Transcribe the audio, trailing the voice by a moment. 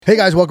Hey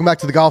guys, welcome back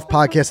to the Golf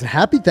Podcast and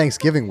happy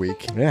Thanksgiving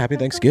week. Yeah, happy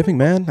Thanksgiving,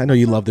 man. I know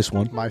you love this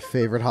one. My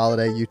favorite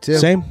holiday, you too.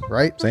 Same.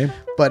 Right? Same.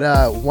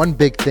 But one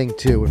big thing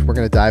too, which we're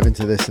going to dive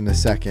into this in a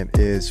second,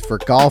 is for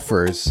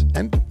golfers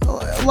and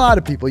a lot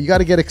of people, you got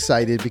to get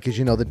excited because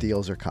you know the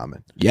deals are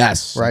coming.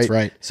 Yes, right? That's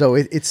right. So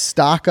it's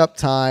stock up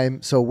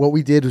time. So what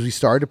we did was we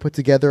started to put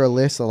together a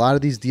list. A lot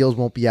of these deals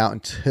won't be out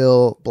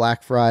until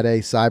Black Friday,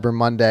 Cyber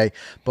Monday,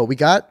 but we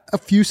got a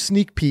few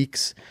sneak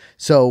peeks.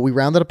 So we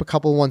rounded up a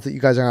couple of ones that you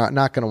guys are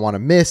not going to want to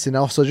miss, and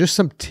also just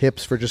some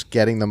tips for just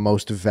getting the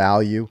most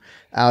value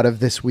out of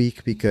this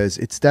week, because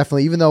it's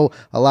definitely, even though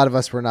a lot of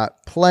us were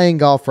not playing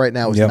golf right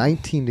now, it was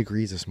 19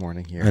 degrees this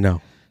morning here. I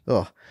know.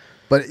 Ugh.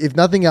 But if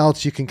nothing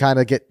else, you can kind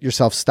of get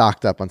yourself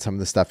stocked up on some of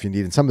the stuff you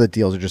need, and some of the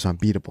deals are just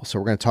unbeatable. So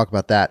we're going to talk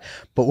about that.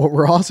 But what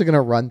we're also going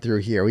to run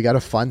through here, we got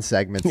a fun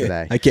segment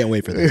today. I can't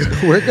wait for this.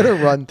 We're going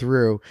to run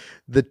through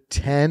the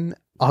 10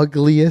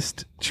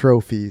 ugliest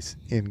trophies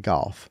in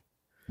golf.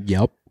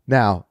 Yep.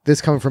 Now,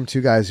 this coming from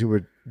two guys who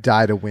would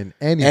die to win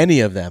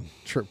any of them.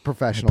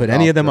 Professional Put golf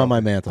any of them trophy. on my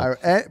mantle.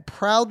 I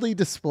proudly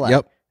display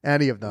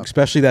any of them.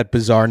 Especially that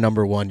bizarre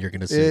number one you're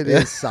going to see. It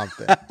is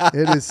something.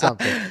 It is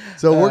something.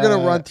 So we're going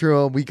to run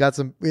through them. We got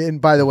some, and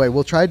by the way,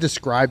 we'll try to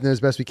describe them as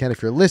best we can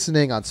if you're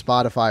listening on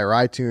Spotify or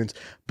iTunes,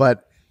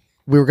 but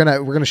we're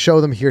going to show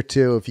them here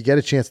too. If you get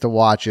a chance to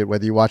watch it,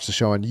 whether you watch the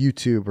show on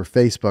YouTube or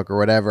Facebook or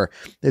whatever,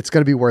 it's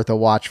going to be worth a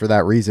watch for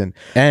that reason.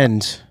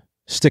 And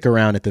stick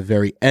around at the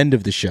very end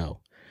of the show,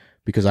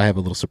 because I have a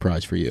little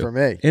surprise for you. For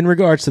me. In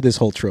regards to this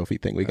whole trophy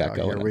thing we got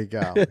going. Here we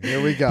go.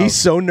 Here we go. He's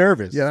so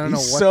nervous. Yeah, I don't know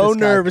He's what so this guy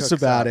nervous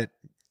cooks about up. it.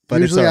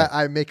 But usually it's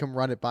I make him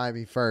run it by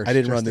me first. I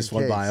didn't just run this in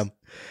one case. by him.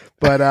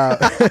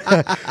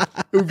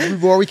 But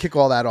before we kick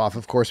all that off,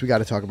 of course, we got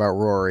to talk about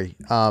Rory.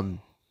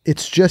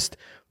 It's just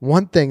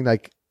one thing,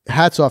 like,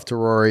 hats off to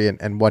Rory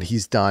and what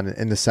he's done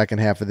in the second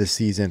half of this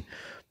season.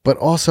 But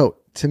also,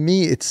 to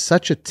me, it's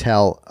such a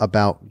tell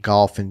about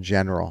golf in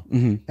general.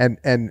 Mm-hmm.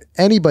 And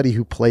anybody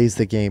who plays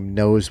the game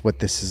knows what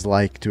this is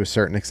like to a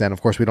certain extent.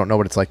 Of course, we don't know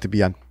what it's like to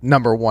be on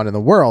number one in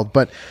the world,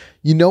 but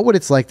you know what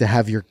it's like to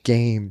have your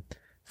game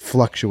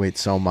fluctuate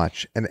so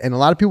much. And a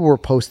lot of people were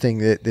posting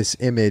this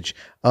image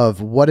of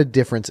what a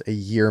difference a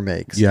year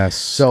makes. Yes.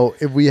 So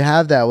if we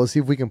have that, we'll see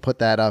if we can put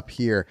that up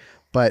here.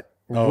 But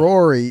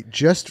Rory,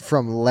 just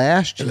from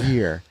last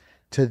year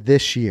to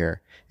this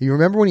year, you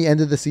remember when he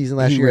ended the season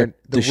last year,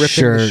 ripped the the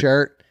ripping the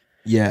shirt?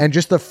 Yeah. And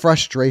just the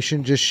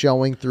frustration just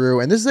showing through.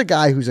 And this is a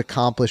guy who's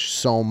accomplished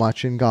so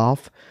much in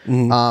golf.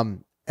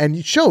 Mm-hmm. And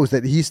it shows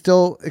that he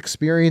still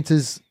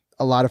experiences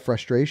a lot of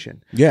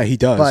frustration. Yeah, he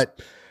does. But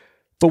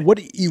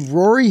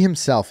Rory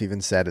himself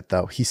even said it,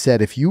 though. He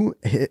said, if you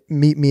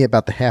meet me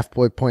about the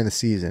halfway point of the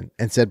season,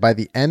 and said by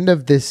the end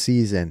of this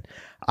season,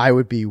 I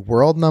would be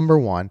world number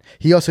one.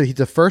 He's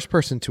the first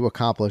person to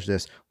accomplish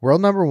this.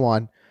 World number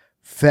one,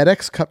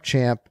 FedEx Cup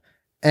champ,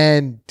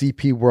 and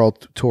DP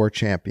World Tour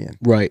champion.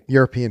 Right.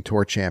 European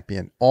Tour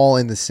champion, all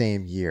in the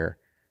same year.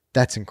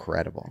 That's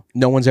incredible.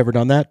 No one's ever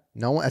done that?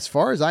 No, as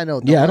far as I know,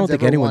 I don't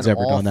think anyone's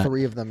ever done that. All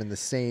three of them in the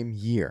same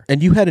year.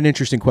 And you had an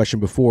interesting question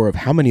before of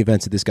how many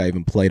events did this guy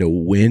even play to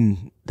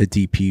win the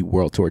DP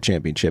World Tour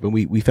Championship? And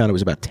we found it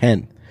was about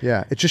 10.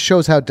 Yeah, it just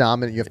shows how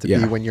dominant you have to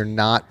be when you're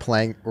not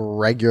playing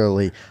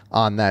regularly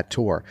on that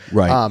tour.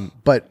 Right.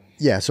 But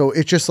yeah, so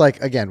it's just like,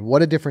 again,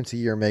 what a difference a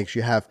year makes.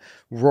 You have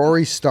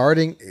Rory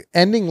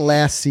ending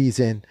last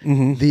season.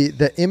 Mm-hmm.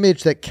 The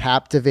image that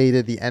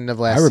captivated the end of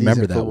last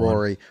season for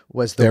Rory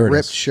was the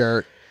ripped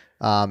shirt.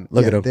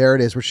 Look at him. There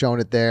it is. We're showing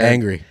it there.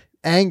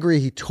 Angry.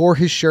 He tore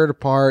his shirt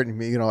apart.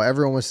 And,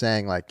 everyone was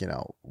saying, like,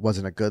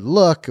 wasn't a good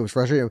look. It was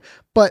frustrating.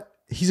 But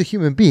he's a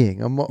human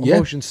being.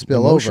 Emotions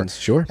spill over.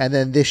 Sure. And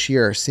then this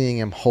year, seeing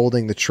him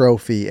holding the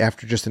trophy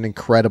after just an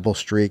incredible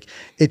streak,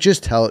 it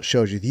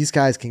shows you these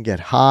guys can get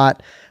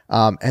hot.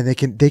 And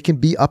they can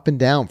be up and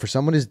down. For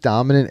someone as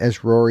dominant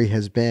as Rory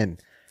has been,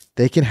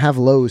 they can have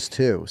lows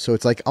too. So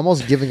it's like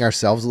almost giving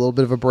ourselves a little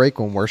bit of a break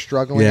when we're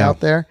struggling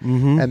out there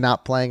and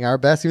not playing our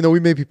best, even though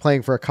we may be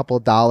playing for a couple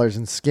of dollars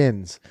in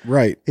skins.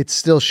 Right. It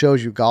still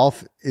shows you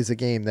golf is a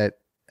game that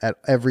at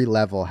every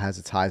level has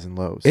its highs and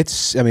lows.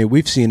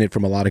 We've seen it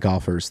from a lot of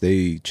golfers.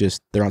 They're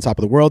on top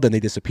of the world, then they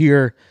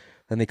disappear,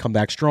 then they come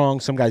back strong.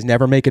 Some guys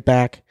never make it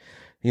back.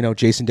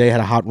 Jason Day had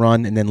a hot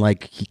run, and then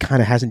he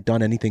kind of hasn't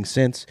done anything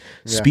since.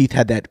 Yeah. Spieth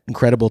had that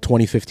incredible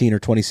 2015 or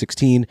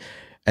 2016,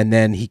 and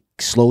then he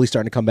slowly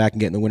starting to come back and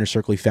get in the winner's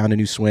circle. He found a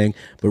new swing.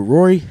 But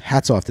Rory,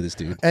 hats off to this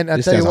dude. And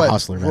I'll tell you what,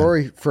 hustler,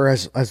 Rory, for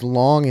as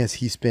long as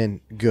he's been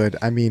good,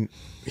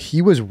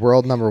 he was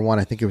world number one,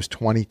 I think it was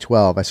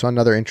 2012. I saw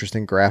another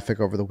interesting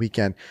graphic over the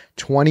weekend.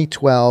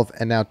 2012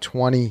 and now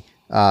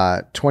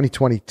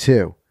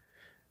 2022.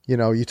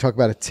 You talk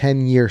about a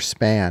 10-year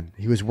span.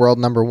 He was world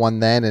number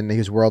one then, and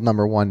he's world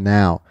number one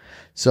now.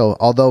 So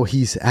although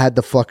he's had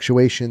the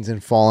fluctuations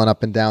and fallen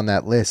up and down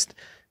that list,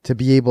 to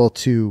be able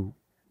to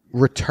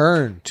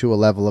return to a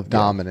level of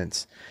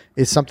dominance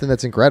is something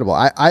that's incredible.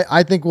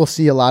 I think we'll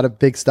see a lot of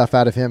big stuff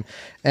out of him.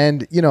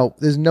 And,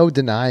 there's no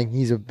denying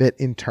he's a bit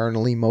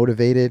internally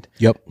motivated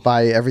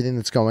by everything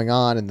that's going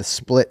on and the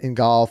split in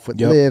golf with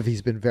Liv.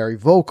 He's been very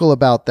vocal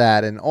about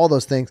that and all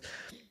those things.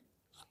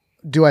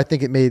 Do I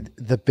think it made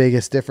the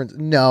biggest difference?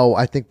 No,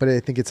 but I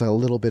think it's a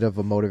little bit of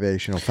a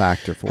motivational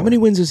factor for him. How many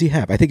wins does he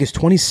have? I think it's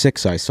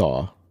 26 I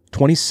saw.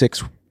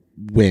 26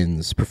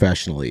 wins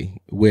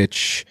professionally,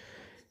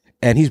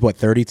 and he's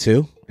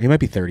 32? He might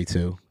be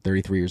 32,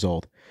 33 years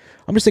old.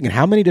 I'm just thinking,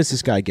 how many does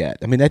this guy get?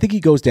 I mean, I think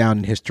he goes down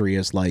in history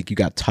as like, you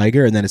got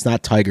Tiger, and then it's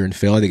not Tiger and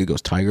Phil. I think it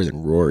goes Tiger,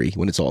 then Rory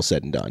when it's all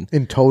said and done.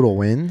 In total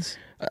wins?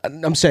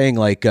 I'm saying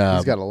like...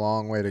 he's got a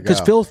long way to go. Because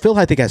Phil,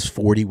 I think, has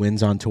 40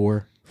 wins on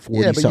tour.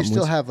 40 but you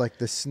still wins. have like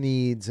the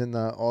Sneeds and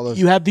all those.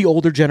 You have the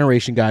older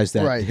generation guys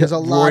that right. There's a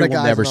lot Rory of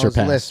guys never on those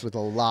surpass. lists with a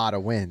lot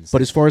of wins.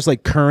 But as far as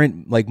like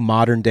current, like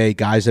modern day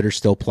guys that are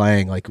still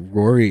playing, like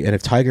Rory, and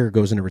if Tiger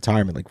goes into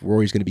retirement, like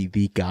Rory's going to be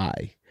the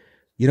guy.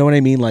 You know what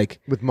I mean? Like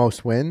with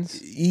most wins.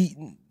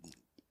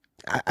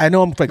 I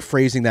know I'm like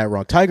phrasing that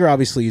wrong. Tiger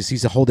obviously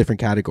he's a whole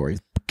different category.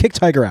 Kick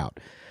Tiger out.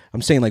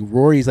 I'm saying like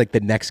Rory's like the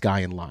next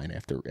guy in line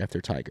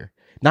after Tiger.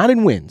 Not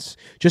in wins,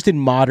 just in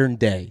modern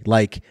day.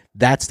 Like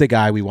that's the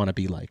guy we want to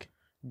be like.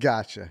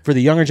 Gotcha. For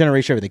the younger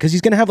generation, everything. Because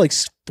he's going to have like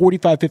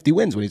 45, 50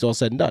 wins when he's all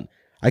said and done.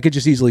 I could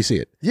just easily see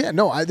it. Yeah,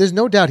 no, there's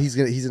no doubt he's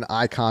an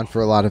icon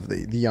for a lot of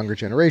the younger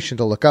generation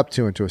to look up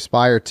to and to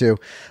aspire to.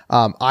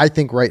 I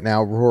think right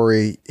now,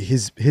 Rory,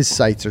 his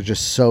sights are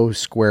just so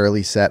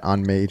squarely set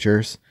on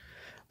majors.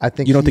 I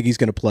think you don't think he's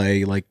going to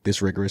play like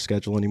this rigorous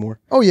schedule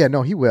anymore? Oh yeah,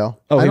 no, he will.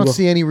 I don't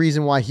see any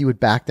reason why he would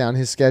back down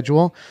his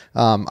schedule.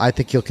 I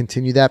think he'll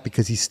continue that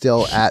because he's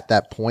still at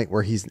that point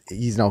where he's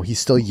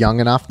still young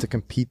enough to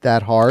compete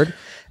that hard,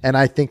 and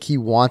I think he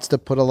wants to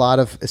put a lot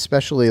of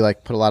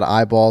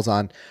eyeballs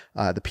on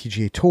the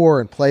PGA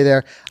Tour and play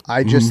there.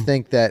 I just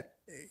think that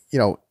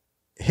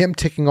him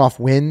ticking off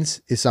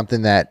wins is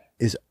something that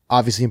is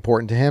obviously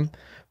important to him.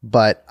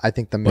 But I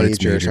think the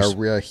majors are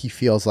real. He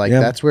feels like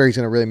that's where he's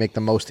going to really make the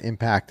most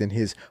impact in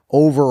his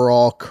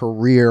overall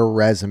career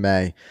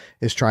resume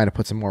is trying to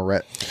put some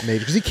more majors.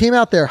 Because he came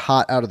out there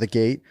hot out of the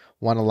gate,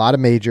 won a lot of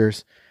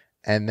majors,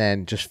 and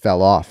then just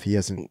fell off. He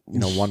hasn't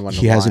won one.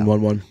 He hasn't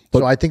won one.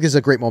 So I think this is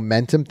a great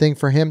momentum thing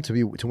for him to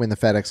win the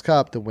FedEx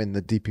Cup, to win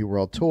the DP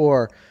World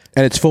Tour.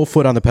 And it's full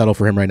foot on the pedal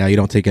for him right now. You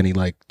don't take any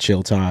like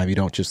chill time. You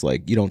don't just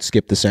you don't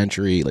skip the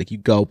century. Like you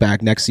go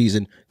back next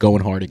season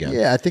going hard again.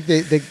 Yeah, I think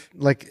they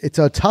like it's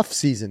a tough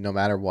season no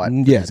matter what.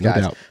 Yeah, no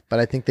doubt.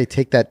 But I think they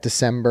take that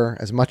December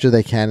as much as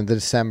they can in the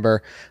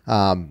December.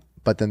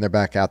 But then they're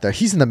back out there.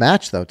 He's in the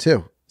match though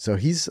too. So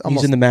he's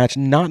in the match,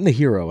 not in the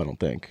Hero, I don't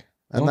think.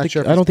 I'm not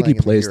sure. I don't think he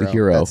plays the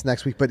Hero. That's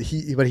next week, but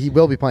he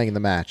will be playing in the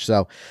match.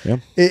 So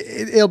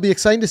it'll be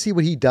exciting to see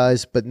what he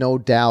does. But no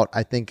doubt,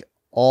 I think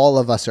all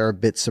of us are a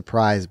bit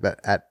surprised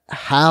at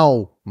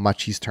how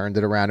much he's turned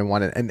it around and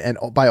won it. And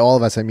by all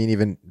of us, I mean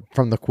even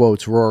from the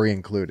quotes, Rory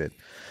included.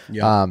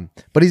 Yeah.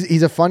 But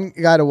he's a fun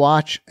guy to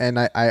watch, and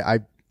I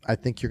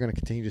think you're going to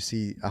continue to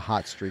see a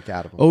hot streak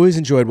out of him. Always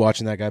enjoyed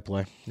watching that guy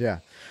play. Yeah.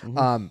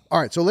 All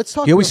right, so let's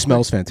talk. He always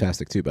smells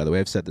fantastic too. By the way,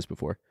 I've said this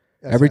before.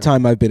 Every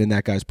time I've been in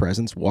that guy's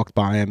presence, walked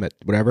by him at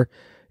whatever,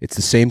 it's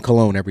the same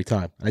cologne every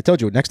time. And I told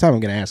you, next time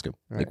I'm going to ask him,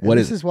 like, what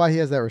is this? Is why he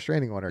has that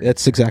restraining order.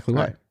 That's exactly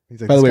why. Right. He's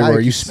like, by the way,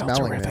 Rory, you smell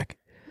terrific.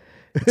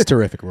 It's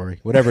terrific, Rory.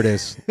 Whatever it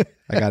is,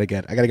 I gotta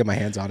get my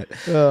hands on it.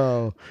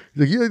 Oh,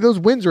 those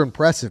wins are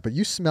impressive, but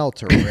you smell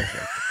terrific.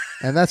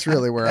 And that's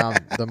really where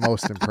I'm the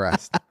most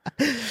impressed.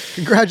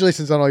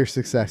 Congratulations on all your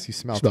success. You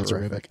smell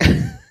terrific.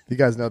 You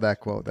guys know that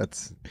quote.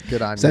 That's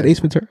good on you. Is that Ace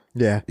Ventura?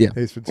 Yeah.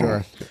 Ace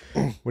Ventura.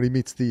 When he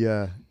meets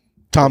the...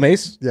 Tom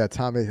Ace? Yeah,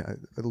 Tom Ace.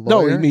 Lawyer?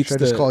 No, he meets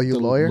Should I just call you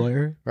lawyer?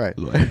 Lawyer? Right.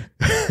 Lawyer.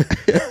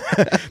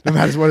 No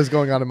matter what is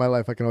going on in my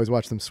life, I can always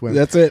watch them swim.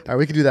 That's it. All right,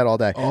 we can do that all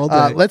day. All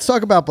day. Let's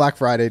talk about Black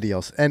Friday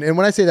deals. And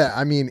when I say that,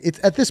 I mean, it's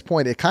at this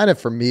point, it kind of,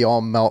 for me,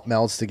 all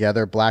melds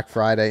together, Black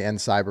Friday and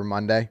Cyber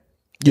Monday.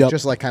 Yep.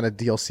 Just like kind of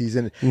deal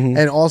season. Mm-hmm.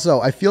 And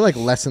also, I feel like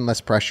less and less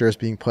pressure is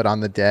being put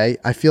on the day.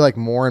 I feel like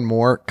more and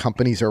more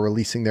companies are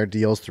releasing their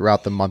deals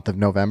throughout the month of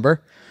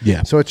November.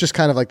 Yeah. So it's just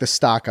kind of like the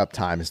stock up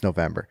time is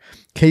November.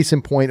 Case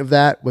in point of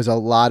that was a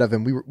lot of,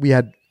 and we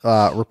had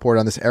a report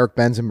on this. Eric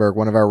Benzenberg,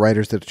 one of our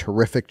writers, did a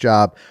terrific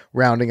job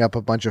rounding up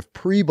a bunch of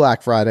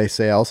pre-Black Friday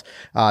sales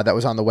that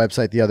was on the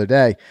website the other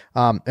day.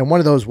 And one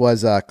of those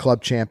was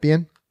Club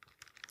Champion.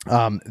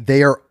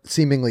 They are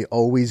seemingly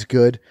always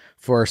good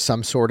for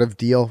some sort of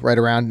deal right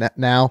around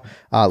now.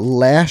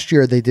 Last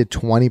year, they did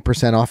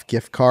 20% off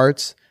gift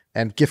cards.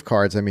 And gift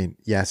cards, I mean,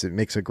 yes, it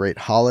makes a great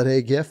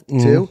holiday gift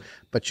too,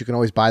 but you can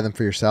always buy them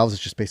for yourselves.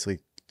 It's just basically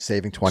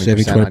saving 20%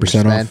 Saving on your 20%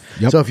 spend.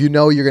 off. Yep. So if you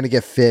know you're going to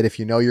get fit, if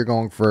you know you're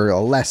going for a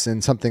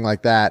lesson, something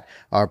like that,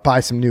 or buy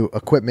some new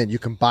equipment, you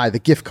can buy the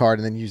gift card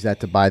and then use that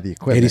to buy the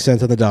equipment. 80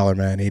 cents on the dollar,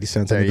 man. 80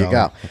 cents on the dollar.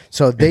 There you go.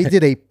 So they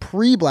did a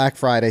pre-Black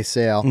Friday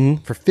sale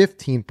for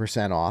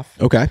 15% off.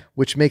 Okay.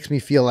 Which makes me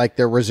feel like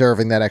they're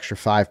reserving that extra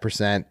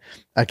 5%.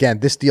 Again,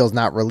 this deal's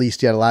not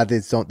released yet. A lot of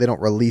these they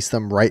don't release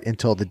them right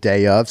until the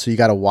day of, so you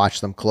got to watch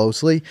them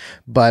closely.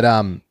 But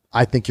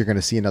I think you're going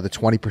to see another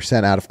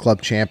 20% out of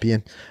Club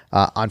Champion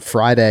on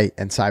Friday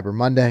and Cyber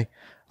Monday.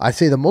 I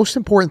say the most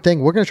important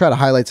thing, we're going to try to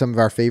highlight some of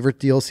our favorite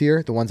deals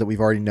here, the ones that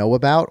we've already know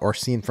about or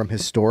seen from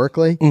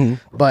historically.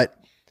 But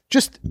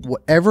just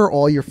whatever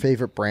all your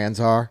favorite brands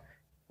are,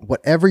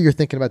 whatever you're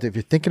thinking about, if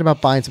you're thinking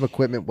about buying some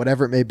equipment,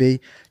 whatever it may be,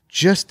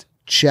 just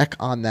check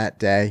on that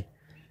day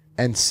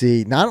and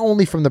see not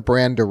only from the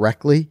brand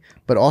directly,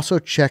 but also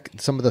check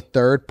some of the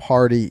third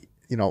party,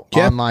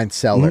 online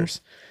sellers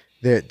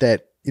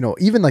that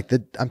even like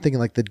I'm thinking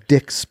like the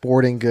Dick's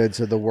Sporting Goods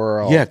of the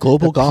world. Yeah,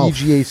 Global Golf.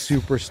 PGA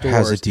Superstores.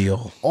 Has a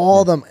deal.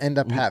 All of them end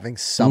up having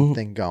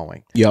something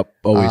going. Yep,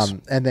 always.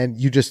 And then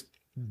you just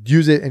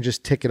use it and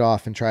just tick it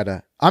off and try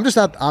to, I'm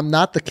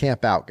not the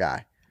camp out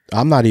guy.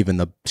 I'm not even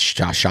the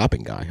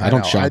shopping guy. I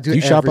don't shop. I do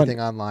you shop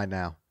everything online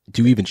now.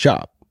 Do you even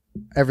shop?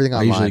 Everything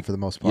online for the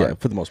most part. Yeah,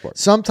 for the most part.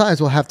 Sometimes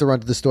we'll have to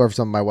run to the store for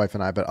some of my wife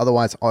and I, but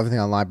otherwise everything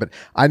online. But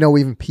I know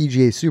even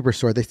PGA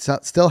Superstore, they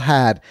still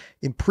had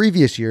in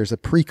previous years, a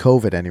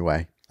pre-COVID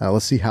anyway.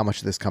 Let's see how much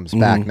of this comes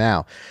back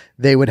now.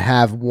 They would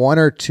have one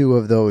or two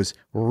of those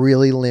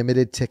really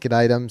limited ticket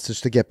items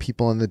just to get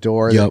people in the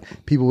door that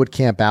people would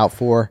camp out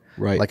for,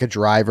 like a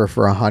driver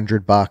for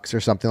 $100 or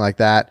something like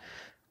that.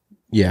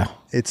 Yeah,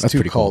 it's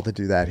too cold to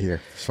do that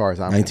here, as far as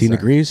I'm 19 concerned.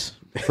 degrees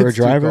for a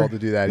driver. Too cold to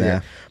do that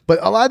here. But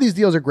a lot of these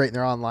deals are great and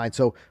they're online.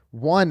 So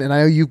one, and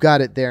I know you've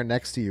got it there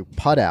next to you,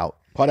 Putt Out.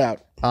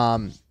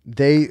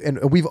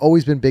 We've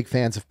always been big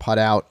fans of Putt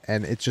Out,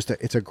 and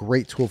it's a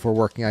great tool for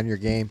working on your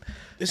game.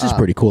 This is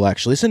pretty cool,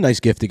 actually. It's a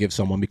nice gift to give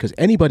someone because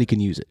anybody can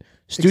use it.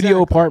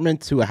 Studio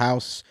apartment to a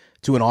house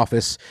to an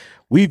office.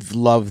 We've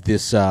loved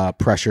this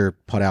pressure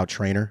Putt Out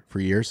trainer for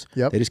years.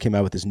 They just came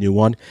out with this new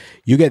one.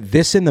 You get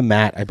this in the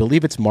mat. I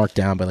believe it's marked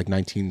down by like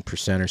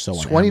 19% or so.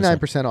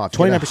 29% off.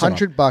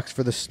 29% $100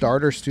 for the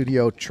starter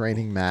studio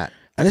training mat.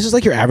 And this is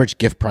like your average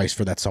gift price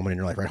for that someone in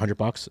your life, right?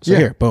 $100. So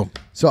here, boom.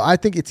 So I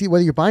think it's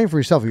whether you're buying for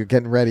yourself or you're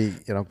getting ready,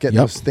 getting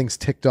those things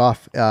ticked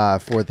off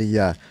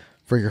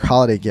for your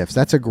holiday gifts.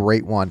 That's a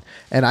great one.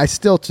 And I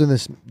still to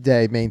this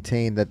day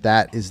maintain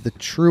that is the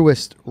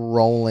truest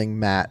rolling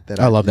mat that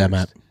I love that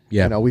mat.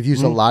 Yeah. We've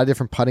used a lot of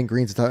different putting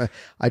greens.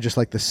 I just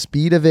like the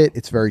speed of it.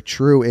 It's very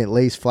true. It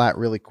lays flat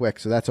really quick.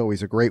 So that's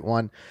always a great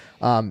one.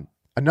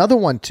 Another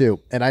one too,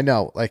 and I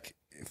know like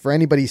for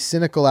anybody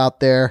cynical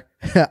out there,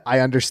 I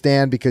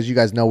understand because you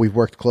guys know we've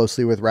worked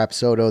closely with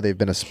Rapsodo. They've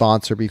been a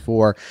sponsor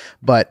before,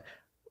 but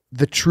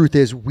the truth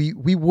is we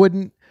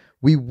wouldn't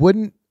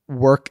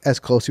work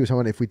as closely with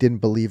someone if we didn't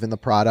believe in the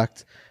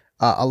product.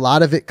 A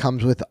lot of it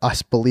comes with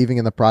us believing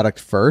in the product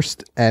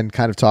first and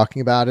kind of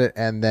talking about it,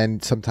 and then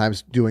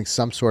sometimes doing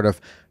some sort of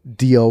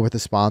deal with a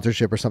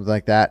sponsorship or something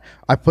like that.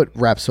 I put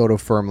Rapsodo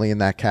firmly in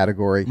that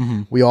category.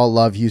 We all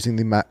love using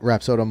the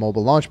Rapsodo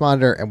mobile launch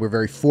monitor, and we're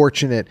very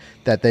fortunate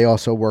that they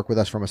also work with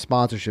us from a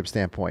sponsorship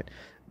standpoint.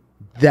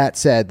 That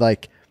said,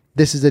 like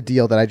this is a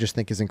deal that I just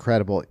think is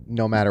incredible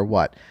no matter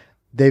what.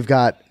 They've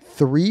got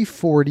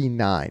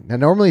 $349. Now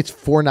normally it's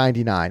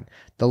 $499.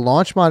 The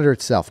launch monitor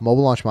itself,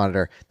 mobile launch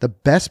monitor, the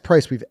best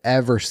price we've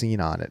ever seen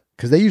on it,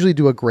 because they usually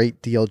do a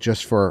great deal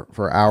just for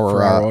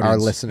our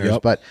listeners.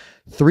 But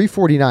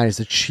 $349 is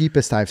the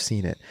cheapest I've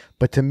seen it.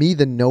 But to me,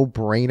 the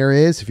no-brainer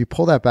is, if you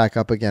pull that back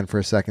up again for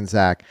a second,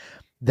 Zach,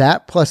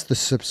 that plus the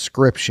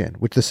subscription,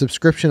 which the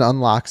subscription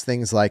unlocks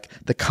things like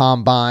the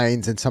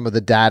combines and some of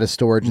the data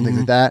storage and things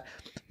like that,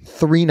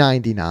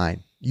 $399.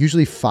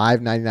 Usually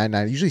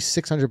 $599, usually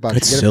 $600. It's you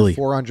get silly. It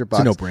for $400. It's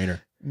a no-brainer.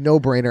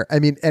 No-brainer. I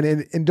mean,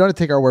 and don't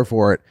take our word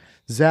for it.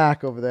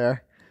 Zach over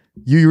there,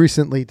 you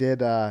recently did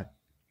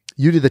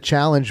the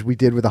challenge we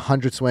did with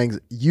 100 swings.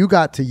 You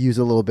got to use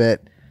a little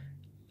bit,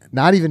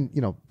 not even,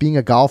 being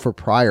a golfer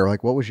prior.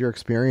 Like, what was your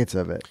experience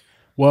of it?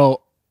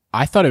 Well,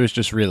 I thought it was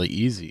just really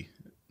easy.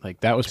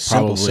 Like that was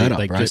probably setup,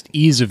 like right? just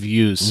ease of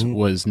use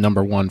was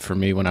number one for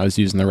me when I was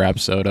using the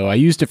Rapsodo. I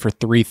used it for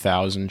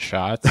 3,000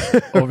 shots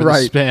over the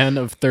span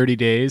of 30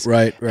 days.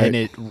 Right. And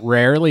it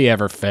rarely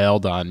ever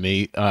failed on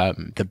me.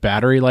 The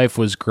battery life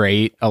was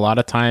great. A lot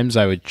of times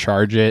I would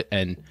charge it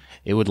and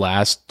it would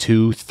last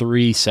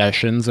 2-3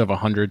 sessions of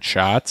 100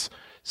 shots.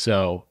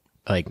 So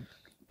like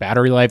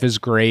battery life is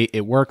great.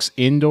 It works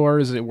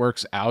indoors. It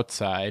works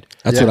outside.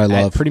 That's what I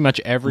love. At pretty much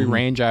every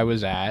range I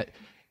was at.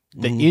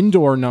 The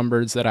indoor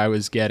numbers that I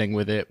was getting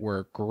with it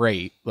were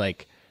great.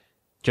 Like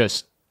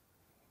just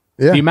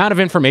the amount of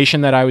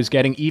information that I was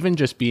getting, even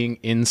just being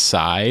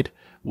inside,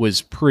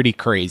 was pretty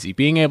crazy.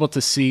 Being able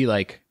to see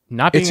like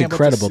not being it's able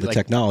incredible to see, the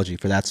technology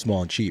for that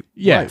small and cheap.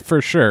 Yeah,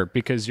 for sure.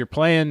 Because you're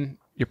playing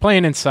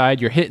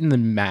inside, you're hitting the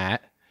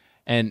mat,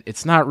 And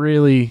it's not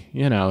really,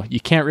 you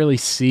can't really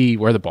see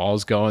where the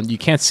ball's going. You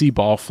can't see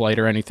ball flight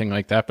or anything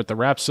like that. But the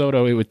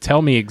Rapsodo, it would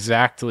tell me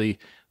exactly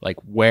like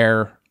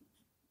where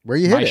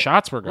you my hit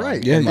shots were going.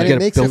 Right. Yeah, and you it get a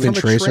makes it built-in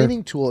from tracer. a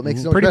training tool. It makes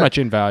it so Pretty better. much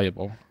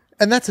invaluable.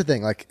 And that's the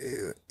thing. Like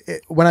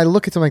when I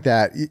look at something like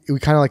that, we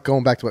kind of like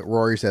going back to what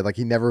Rory said. Like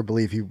he never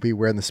believed he'd be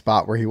in the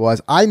spot where he was.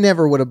 I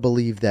never would have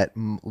believed that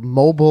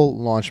mobile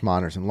launch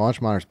monitors and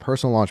launch monitors,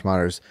 personal launch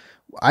monitors.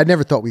 I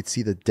never thought we'd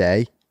see the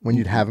day when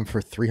you'd have them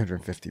for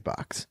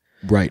 $350.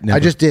 Right. Never. I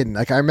just didn't.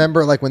 Like I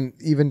remember like when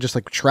even just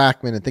like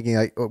Trackman and thinking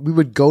like we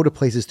would go to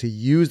places to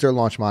use their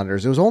launch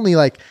monitors. It was only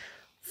like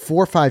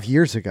 4 or 5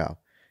 years ago.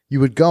 You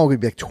would go, it'd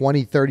be like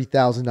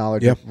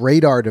 $20,000-$30,000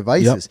 radar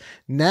devices.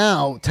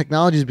 Now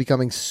technology is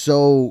becoming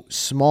so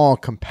small,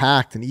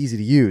 compact, and easy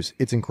to use.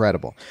 It's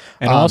incredible.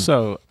 And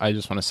also, I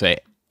just want to say,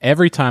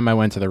 every time I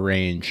went to the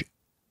range,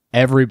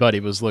 everybody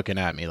was looking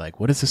at me like,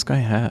 "What does this guy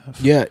have?"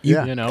 Yeah.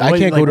 I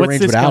can't go to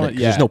range without it.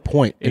 There's no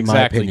point, in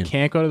my opinion.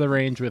 Can't go to the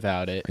range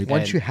without it.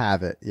 Once you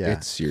have it,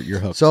 it's you're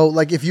hooked. So,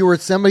 like, if you were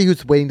somebody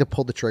who's waiting to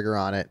pull the trigger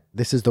on it,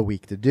 this is the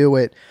week to do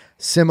it.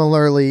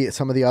 Similarly,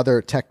 some of the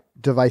other tech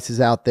devices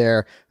out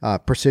there,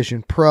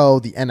 Precision Pro,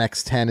 the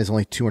NX10 is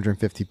only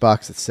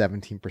 $250. It's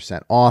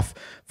 17% off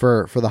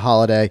for the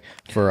holiday,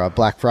 for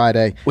Black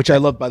Friday. Which I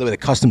love, by the way. The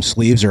custom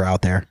sleeves are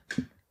out there.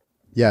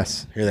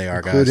 Yes, Here they are,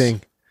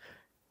 including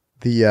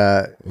guys.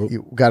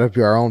 you got to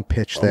do our own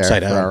pitch there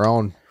Upside for down. our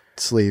own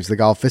sleeves, the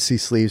Golfici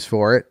sleeves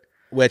for it.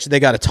 Which they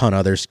got a ton of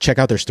others. Check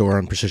out their store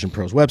on Precision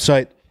Pro's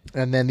website.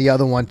 And then the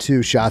other one too,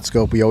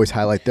 ShotScope. We always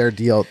highlight their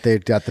deal.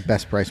 They've got the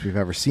best price we've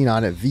ever seen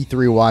on it.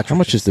 V3 watch. How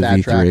much is the stat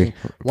V3 tracking,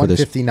 for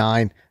this?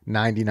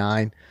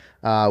 $159.99,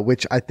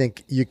 which I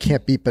think you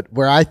can't beat. But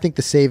where I think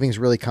the savings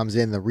really comes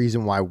in, the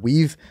reason why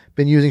we've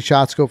been using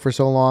ShotScope for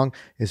so long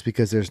is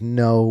because there's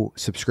no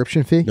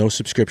subscription fee. No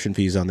subscription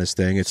fees on this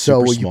thing. It's So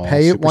super you small,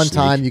 pay it super one sleek.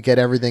 time, you get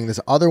everything. There's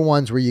other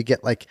ones where you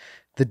get like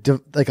they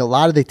take a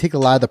lot of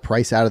the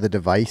price out of the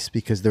device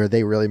because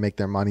they really make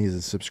their money as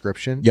a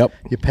subscription. Yep.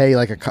 You pay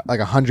like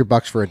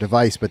 $100 for a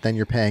device, but then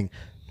you're paying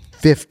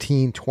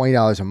 $15,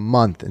 $20 a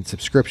month in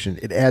subscription.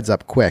 It adds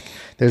up quick.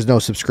 There's no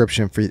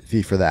subscription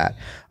fee for that.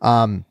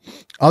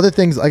 Other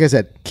things, like I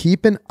said,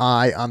 keep an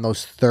eye on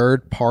those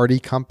third-party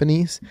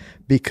companies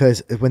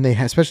because when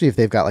especially if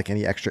they've got like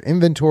any extra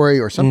inventory,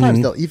 or sometimes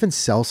they'll even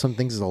sell some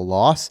things as a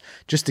loss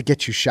just to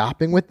get you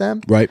shopping with them.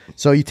 Right.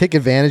 So you take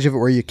advantage of it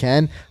where you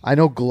can. I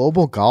know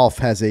Global Golf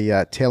has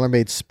a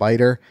TaylorMade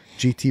Spider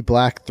GT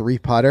Black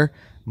 3-putter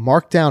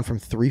marked down from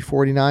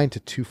 $349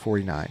 to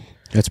 $249.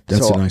 That's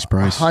So a nice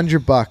price.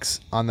 $100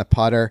 on the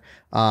putter.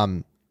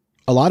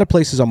 A lot of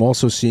places I'm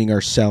also seeing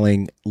are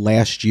selling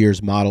last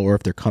year's model, or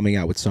if they're coming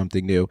out with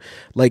something new.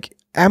 Like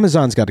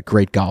Amazon's got a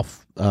great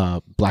golf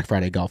Black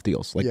Friday golf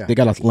deals. Like they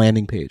got a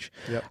landing page.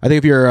 Yep. I think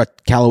if you're a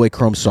Callaway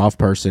Chrome Soft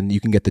person, you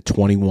can get the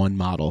 21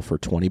 model for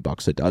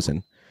 $20 a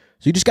dozen.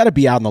 So you just got to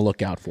be out on the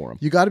lookout for them.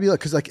 You got to be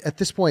because like at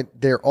this point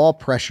they're all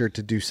pressured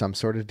to do some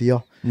sort of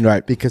deal,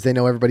 Right. Because they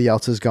know everybody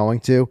else is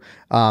going to.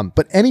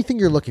 But anything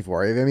you're looking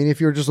for, I mean,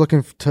 if you're just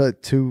looking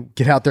to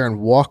get out there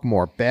and walk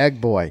more, Bag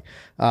Boy,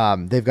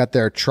 they've got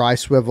their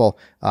tri-swivel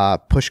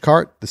push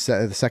cart, the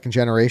second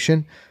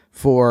generation,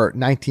 for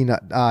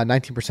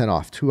 19%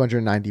 off,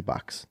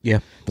 $290. Yeah.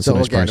 That's So a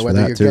nice again, price for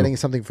whether that you're too. getting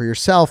something for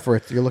yourself or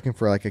if you're looking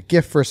for like a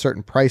gift for a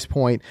certain price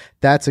point,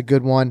 that's a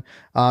good one.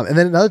 And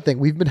then another thing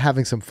we've been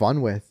having some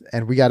fun with,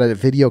 and we got a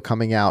video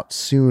coming out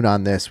soon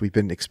on this. We've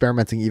been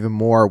experimenting even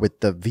more with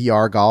the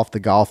VR golf,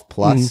 the Golf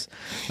Plus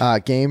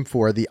game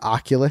for the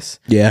Oculus,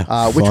 which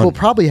fun. will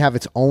probably have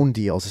its own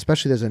deals.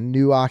 Especially there's a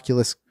new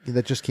Oculus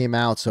that just came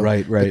out, so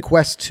Right. the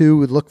Quest 2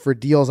 would look for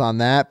deals on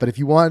that. But if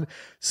you want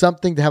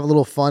something to have a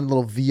little fun,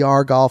 little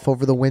VR golf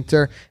over the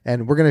winter,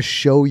 and we're going to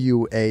show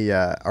you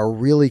a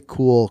really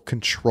cool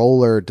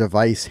controller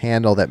device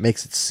handle that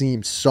makes it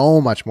seem so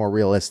much more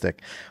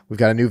realistic. We've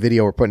got a new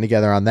video we're putting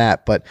together on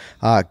that. But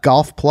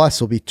Golf Plus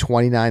will be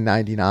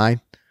 $29.99,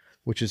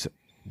 which is,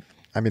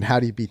 I mean, how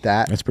do you beat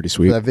that? That's pretty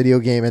sweet. For that video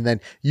game. And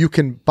then you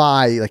can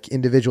buy like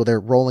individual, they're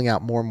rolling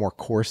out more and more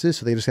courses.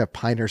 So they just have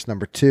Pinehurst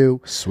number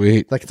 2.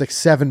 Sweet. Like it's like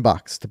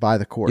 $7 to buy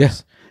the course. Yeah.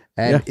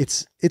 And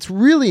it's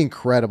really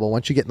incredible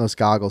once you get in those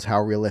goggles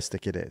how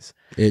realistic it is.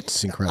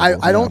 It's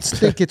incredible. I don't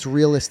think it's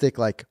realistic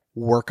like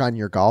work on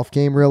your golf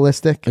game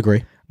realistic.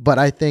 Agree. But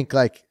I think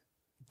like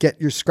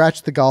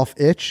scratch the golf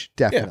itch,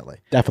 definitely.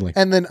 Yeah, definitely.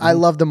 And then I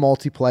love the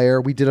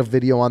multiplayer. We did a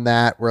video on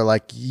that where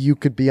like you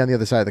could be on the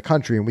other side of the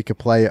country and we could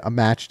play a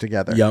match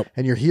together. Yep.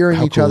 And you're hearing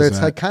How each cool other. is It's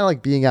that? like kind of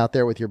like being out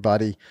there with your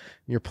buddy and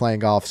you're playing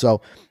golf.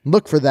 So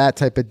look for that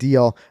type of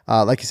deal.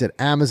 Like you said,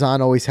 Amazon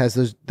always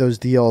has those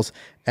deals.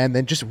 And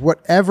then just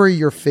whatever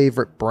your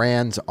favorite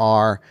brands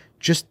are,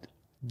 just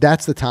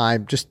that's the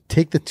time. Just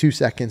take the 2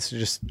 seconds to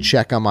just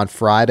check them on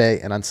Friday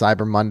and on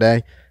Cyber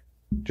Monday.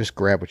 Just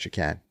grab what you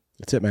can.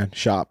 That's it, man.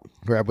 Shop.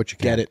 Grab what you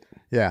can. Get it.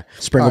 Yeah.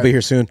 Spring All will be right.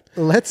 here soon.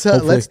 Let's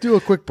do a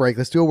quick break.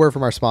 Let's do a word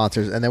from our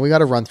sponsors, and then we got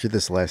to run through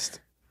this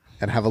list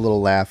and have a little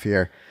laugh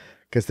here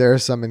because there are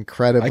some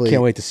incredibly I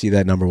can't wait to see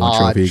that number one odd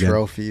trophy again.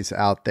 trophies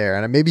out there.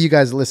 And maybe you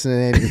guys listening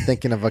in, you're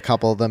thinking of a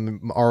couple of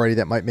them already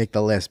that might make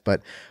the list,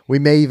 but we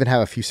may even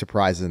have a few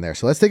surprises in there.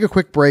 So let's take a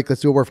quick break.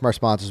 Let's do a word from our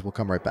sponsors. We'll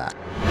come right back.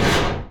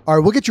 All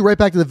right, we'll get you right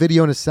back to the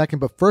video in a second,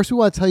 but first we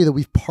want to tell you that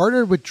we've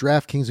partnered with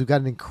DraftKings, who've got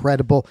an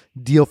incredible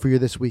deal for you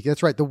this week.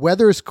 That's right, the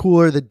weather is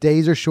cooler, the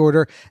days are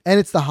shorter, and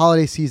it's the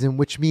holiday season,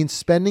 which means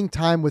spending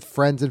time with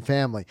friends and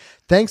family.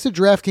 Thanks to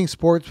DraftKings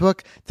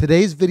Sportsbook,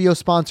 today's video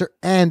sponsor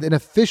and an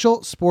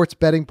official sports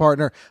betting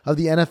partner of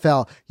the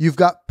NFL, you've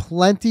got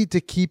plenty to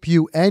keep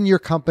you and your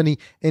company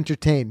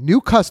entertained.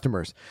 New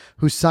customers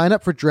who sign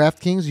up for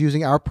DraftKings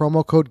using our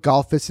promo code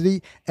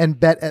GOLFICITY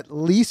and bet at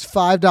least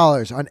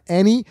 $5 on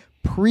any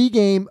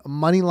pre-game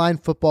moneyline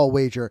football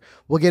wager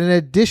will get an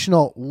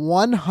additional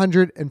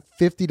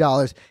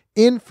 $150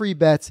 in free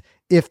bets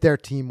if their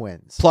team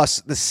wins. Plus,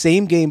 the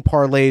same game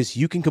parlays,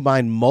 you can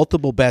combine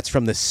multiple bets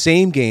from the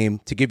same game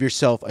to give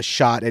yourself a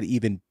shot at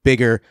even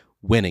bigger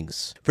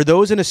winnings. For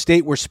those in a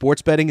state where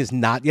sports betting is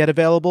not yet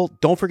available,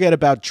 don't forget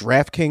about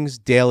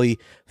DraftKings Daily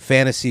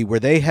Fantasy,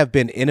 where they have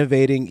been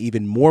innovating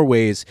even more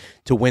ways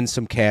to win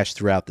some cash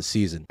throughout the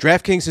season.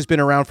 DraftKings has been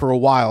around for a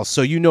while,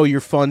 so you know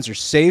your funds are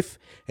safe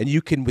and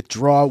you can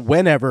withdraw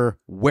whenever,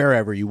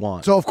 wherever you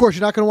want. So, of course,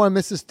 you're not going to want to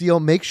miss this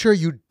deal. Make sure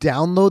you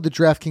download the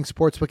DraftKings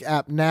Sportsbook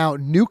app now.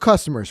 New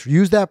customers,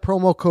 use that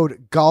promo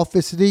code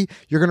GOLFICITY.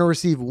 You're going to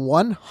receive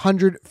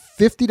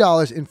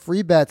 $150 in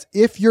free bets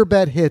if your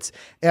bet hits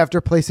after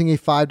placing a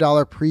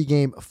 $5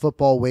 pregame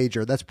football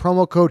wager. That's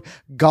promo code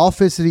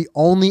GOLFICITY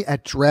only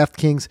at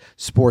DraftKings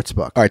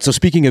Sportsbook. All right, so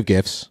speaking of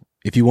gifts,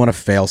 if you want a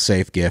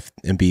fail-safe gift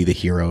and be the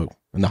hero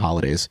in the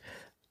holidays,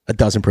 a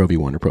dozen Pro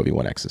V1 or Pro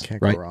V1Xs,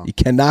 Can't right? go wrong. You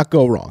cannot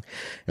go wrong.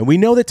 And we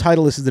know that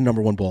Titleist is the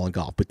number one ball in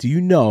golf, but do you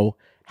know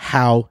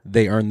how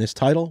they earn this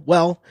title?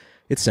 Well,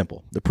 it's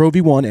simple. The Pro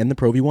V1 and the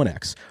Pro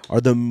V1X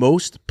are the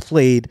most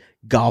played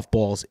golf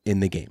balls in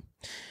the game.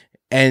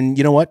 And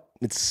you know what?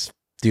 It's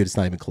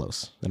not even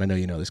close. And I know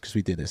you know this because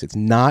we did this. It's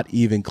not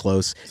even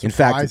close. In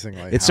fact,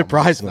 it's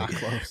surprisingly not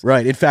close.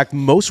 Right. In fact,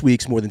 most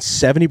weeks, more than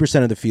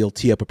 70% of the field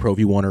tee up a Pro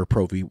V1 or a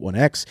Pro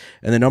V1X.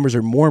 And the numbers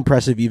are more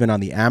impressive even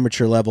on the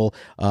amateur level,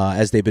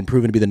 as they've been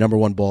proven to be the number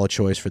one ball of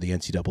choice for the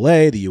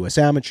NCAA, the U.S.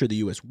 Amateur, the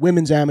U.S.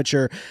 Women's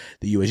Amateur,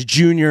 the U.S.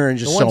 Junior, and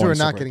just The so ones on who are and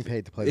so not forth. getting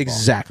paid to play the ball.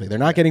 Exactly. They're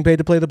not getting paid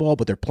to play the ball,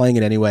 but they're playing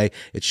it anyway.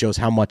 It shows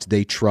how much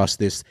they trust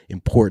this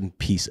important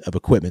piece of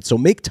equipment. So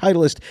make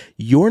Titleist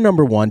your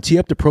number one. Tee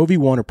up the Pro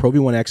V1 or Pro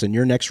V1X on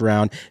your next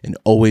round and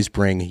always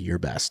bring your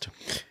best.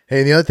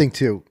 Hey, and the other thing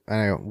too,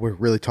 I know we're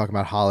really talking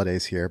about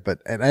holidays here,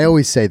 and I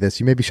always say this,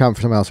 you may be shopping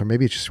for someone else, or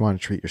maybe you just want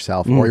to treat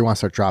yourself, or you want to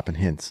start dropping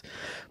hints.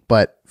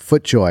 But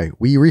FootJoy,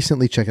 we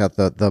recently checked out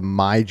the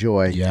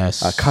MyJoy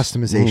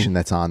customization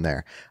that's on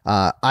there.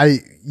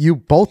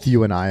 Both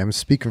you and I, I'm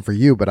speaking for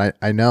you, but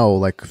I know,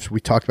 like we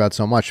talked about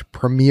so much,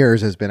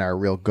 Premier's has been our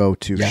real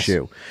go-to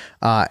shoe.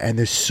 And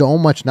there's so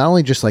much, not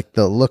only just like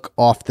the look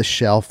off the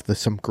shelf,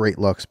 some great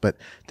looks, but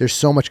there's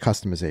so much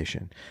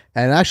customization.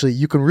 And actually,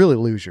 you can really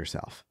lose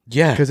yourself.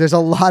 Yeah. Because there's a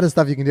lot of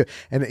stuff you can do.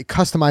 And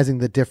customizing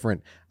the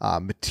different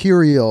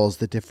materials,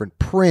 the different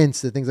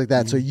prints, the things like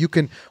that. So you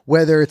can,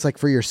 whether it's like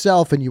for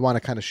yourself and you want to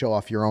kind of show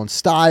off your own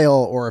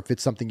style, or if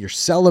it's something you're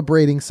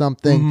celebrating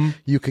something,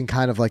 you can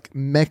kind of like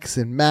mix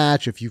and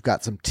match. If you've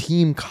got some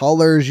team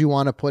colors you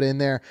want to put in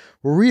there,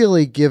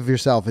 really give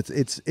yourself,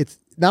 it's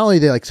not only are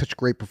they like such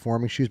great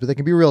performing shoes, but they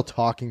can be a real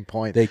talking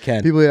point. They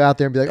can. People get out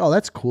there and be like, oh,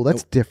 that's cool.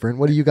 That's different.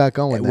 What do you got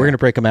going there? We're going to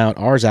break them out,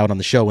 ours out on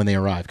the show when they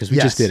arrive, because we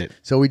just did it.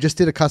 So we just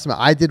did a custom.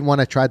 I did one.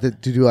 I tried to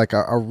do like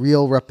a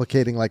real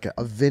replicating like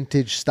a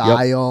vintage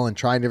style and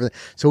trying everything.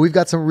 So we've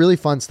got some really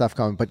fun stuff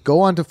coming, but go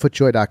on to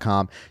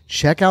footjoy.com,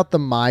 check out the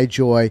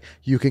MyJoy.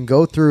 You can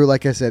go through,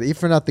 like I said, if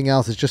for nothing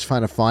else, it's just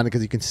kind of fun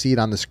because you can see it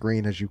on the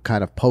screen as you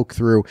kind of poke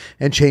through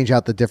and change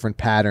out the different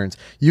patterns.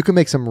 You can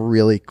make some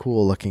really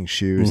cool looking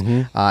shoes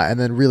and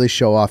then really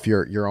show off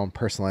your own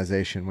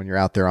personalization when you're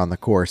out there on the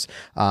course.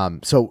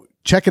 So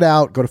check it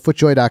out. Go to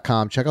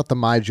footjoy.com. Check out the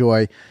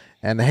MyJoy.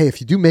 And hey,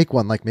 if you do make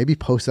one, like maybe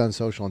post it on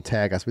social and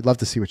tag us. We'd love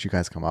to see what you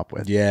guys come up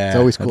with. Yeah. It's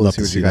always cool to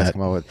see what you guys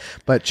come up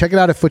with. But check it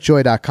out at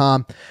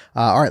footjoy.com.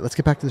 All right, let's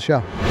get back to the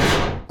show.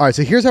 All right,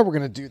 so here's how we're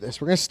going to do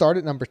this. We're going to start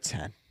at number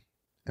 10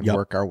 and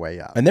work our way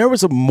up. And there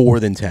was more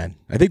than 10.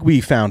 I think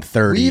we found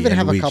 30. We even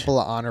have a couple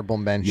of honorable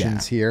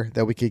mentions here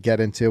that we could get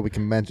into. We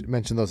can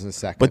mention those in a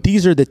second. But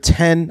these are the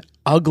 10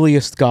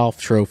 ugliest golf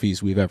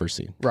trophies we've ever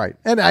seen. Right.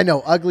 And I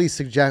know ugly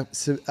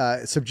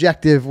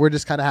subjective. We're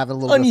just kind of having a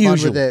little bit of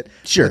fun with it.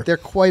 Sure. But they're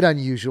quite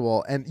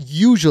unusual. And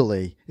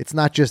usually, it's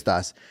not just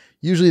us.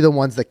 Usually the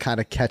ones that kind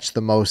of catch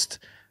the most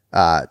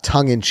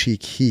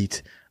tongue-in-cheek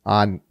heat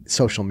on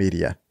social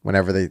media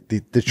whenever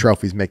the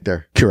trophies make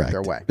their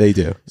way. They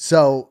do.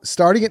 So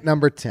starting at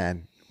number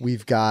 10,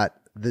 we've got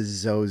the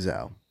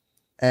Zozo.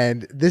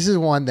 And this is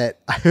one that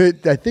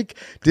I think,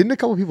 didn't a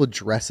couple people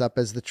dress up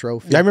as the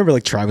trophy? Yeah, I remember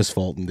like Travis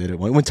Fulton did it.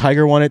 When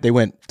Tiger won it, they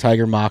went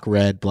Tiger, Mock,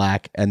 Red,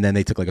 Black, and then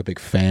they took like a big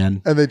fan.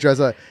 And they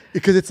dress up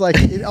because it's like,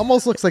 it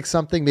almost looks like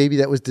something maybe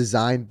that was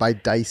designed by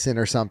Dyson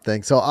or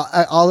something. So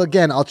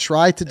I'll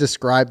try to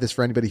describe this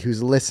for anybody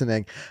who's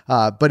listening.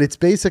 But it's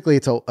basically,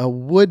 it's a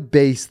wood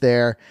base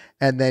there.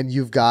 And then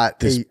you've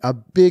got a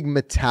big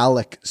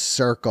metallic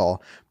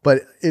circle,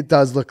 but it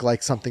does look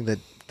like something that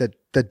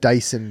the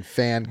Dyson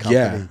fan company.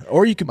 Yeah,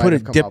 or you could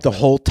dip the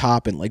whole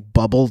top in like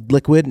bubbled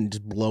liquid and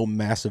just blow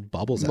massive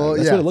bubbles out.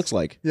 That's what it looks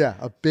like. Yeah,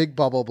 a big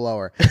bubble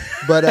blower.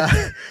 But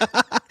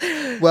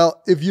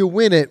well, if you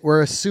win it,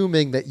 we're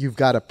assuming that you've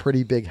got a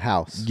pretty big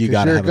house. You're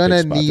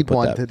gonna need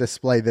one to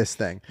display this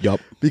thing. Yup.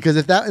 Because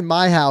if that in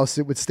my house,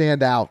 it would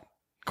stand out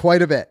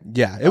quite a bit.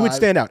 Yeah, it would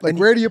stand out. Like,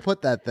 where do you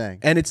put that thing?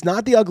 And it's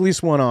not the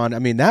ugliest one on. I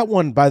mean, that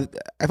one,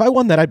 if I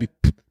won that, I'd be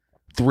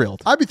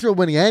thrilled. I'd be thrilled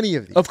winning any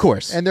of these. Of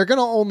course. And they're going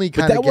to only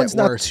kind of get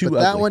worse. But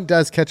that one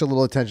does catch a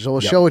little attention. So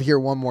we'll show it here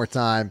one more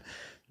time.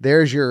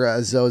 There's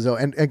your Zozo.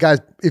 And guys,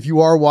 if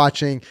you are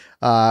watching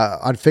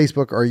on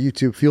Facebook or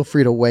YouTube, feel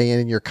free to weigh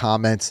in your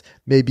comments.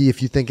 Maybe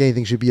if you think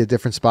anything should be a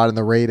different spot in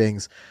the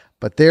ratings.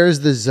 But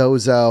there's the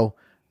Zozo.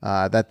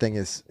 That thing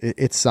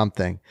it's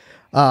something.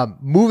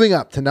 Moving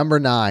up to number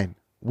 9,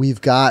 we've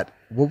got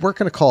what we're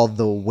going to call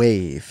the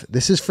Wave.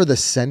 This is for the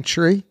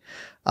Century.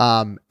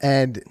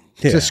 And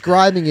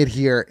describing it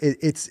here,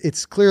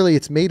 it's clearly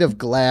it's made of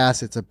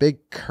glass. It's a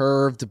big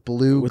curved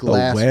blue with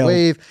glass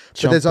wave,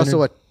 but there's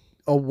also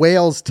a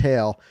whale's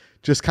tail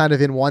just kind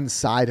of in one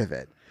side of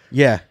it.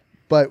 Yeah.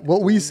 But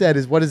what we said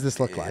is, what does this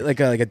look like? Like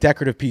a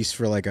decorative piece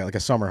for like a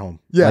summer home.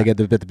 Yeah. Like at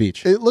the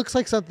beach. It looks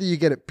like something you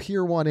get at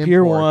Pier 1 Imports.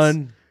 Pier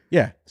 1.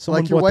 Yeah.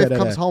 Like your wife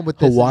comes home with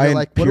this Hawaiian and you're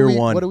like, Pier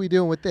 1. what are we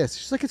doing with this?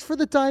 She's like, it's for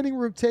the dining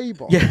room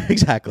table. Yeah,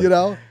 exactly. You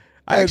know?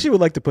 I actually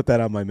would like to put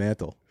that on my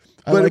mantle.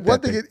 But one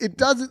thing, it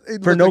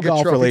doesn't for no like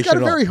golf relation. It's got a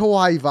at all. very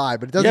Hawaii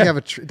vibe, but it doesn't have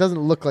it doesn't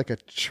look like a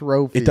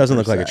trophy. It doesn't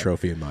look like a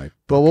trophy in my.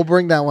 But we'll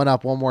bring that one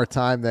up one more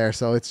time there.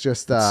 So it's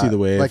just see the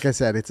wave. Like I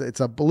said, it's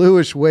a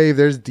bluish wave.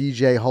 There's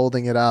DJ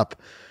holding it up,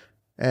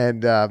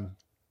 and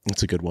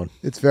it's a good one.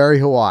 It's very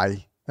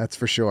Hawaii, that's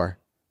for sure.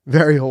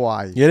 Very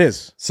Hawaii. It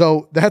is.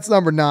 So that's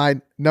number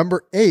 9.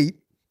 Number 8,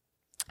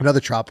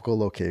 another tropical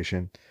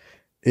location,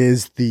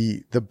 is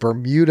the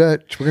Bermuda.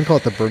 We're gonna call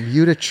it the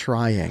Bermuda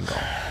Triangle.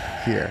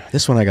 Here.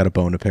 This one I got a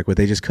bone to pick with.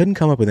 They just couldn't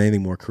come up with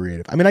anything more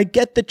creative. I mean, I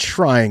get the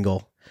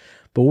triangle,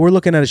 but what we're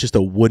looking at is just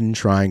a wooden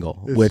triangle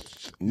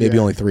with maybe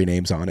only 3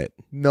 names on it.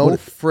 No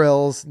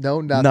frills, no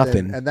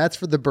nothing. And that's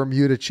for the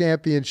Bermuda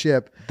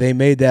Championship. They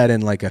made that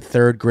in like a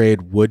 3rd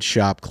grade wood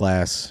shop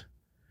class.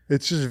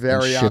 It's just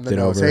very on the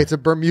nose. Over. Hey, it's a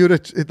Bermuda.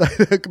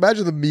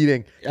 Imagine the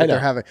meeting that they're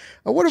having.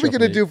 What are we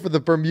going to do for the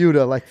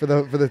Bermuda? Like for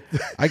the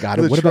I got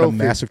it. What about a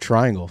massive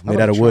triangle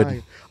made out of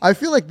wood? I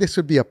feel like this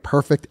would be a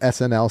perfect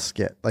SNL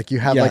skit. Like you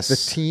have like the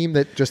team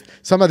that just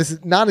somehow this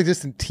is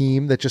non-existent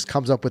team that just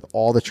comes up with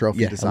all the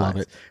trophy designs. I love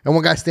it. And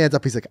one guy stands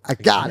up. He's like, "I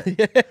got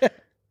it."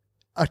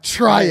 A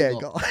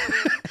triangle.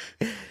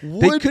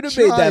 They could have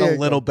made that a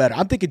little better.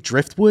 I'm thinking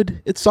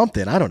driftwood. It's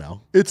something. I don't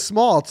know. It's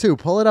small too.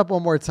 Pull it up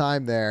one more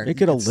time there.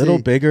 Make it a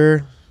little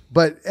bigger.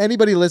 But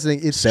anybody listening,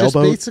 it's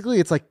Sailboat? just basically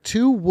it's like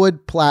 2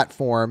 wood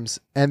platforms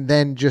and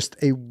then just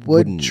a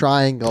wooden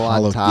triangle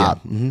on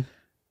top. Yeah. Mm-hmm.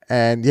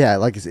 And yeah,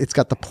 like it's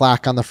got the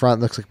plaque on the front.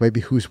 It looks like maybe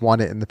who's won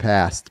it in the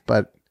past.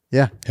 But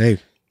yeah. Hey,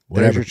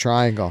 whatever. There's your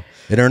triangle.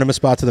 It earned him a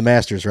spot to the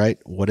Masters, right?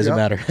 What does it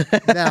matter?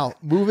 Now,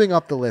 moving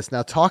up the list.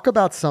 Now, talk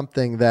about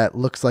something that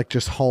looks like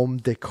just home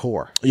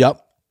decor.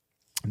 Yep.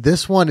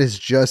 This one is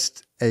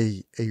just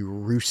a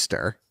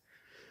rooster.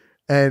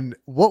 And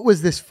what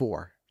was this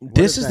for?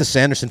 This is the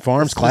Sanderson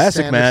Farms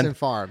Classic, man. Sanderson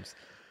Farms.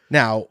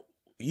 Now,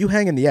 you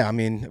hang in the, I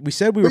mean, we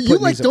said we were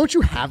putting these don't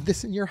you have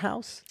this in your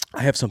house?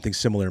 I have something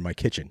similar in my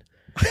kitchen.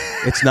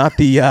 It's not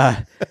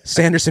the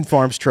Sanderson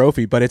Farms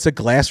trophy, but it's a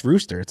glass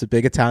rooster. It's a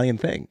big Italian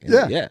thing.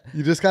 Yeah.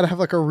 You just got to have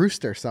like a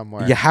rooster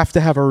somewhere. You have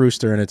to have a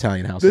rooster in an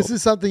Italian household. This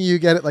is something you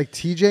get at like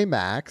TJ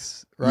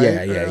Maxx, right?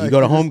 Yeah. You go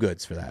to Home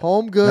Goods for that.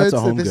 Home Goods. That's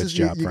a Home Goods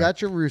job. You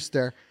got your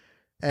rooster.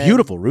 And,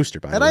 beautiful rooster,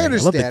 by the way. And I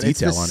understand. I love the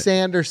detail it's the on it.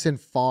 Sanderson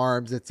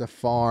Farms. It's a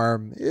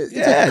farm. It's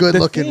a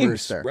good-looking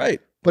rooster.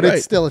 Right. But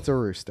it's a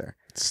rooster.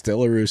 It's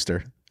still a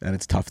rooster, and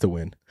it's tough to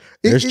win.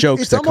 There's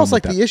jokes it's that almost come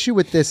with like the issue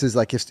with this is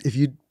like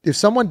if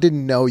someone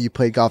didn't know you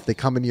played golf, they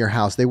come into your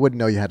house, they wouldn't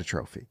know you had a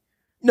trophy.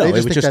 No,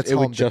 it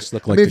would just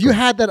look like. I mean, if you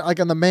had that like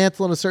on the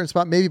mantle in a certain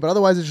spot, maybe, but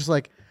otherwise it's just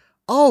like,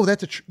 oh,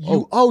 that's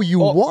you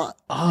won.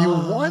 You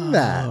won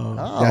that.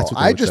 Oh, that's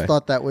what I just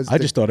thought that was. I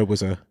just thought it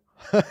was a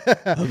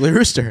ugly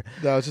rooster.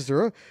 No, it's just a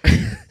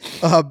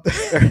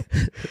rooster.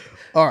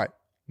 All right,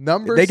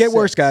 number. They get 6.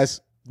 worse,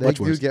 guys. They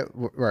do get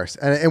worse,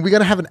 and we got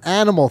to have an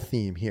animal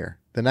theme here.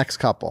 The next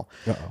couple.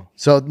 Uh-oh.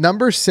 So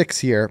number 6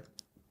 here.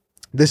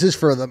 This is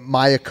for the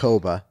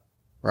Mayakoba,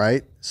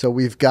 right? So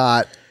we've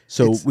got.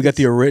 So we got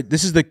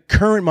this is the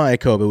current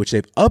Mayakoba, which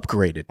they've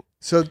upgraded.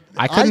 So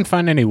I couldn't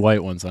find any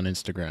white ones on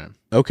Instagram.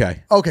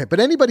 Okay, but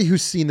anybody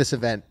who's seen this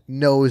event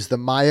knows the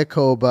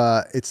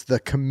Mayakoba. It's the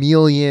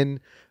chameleon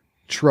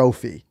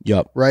trophy.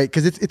 Yep. Right,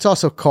 because it's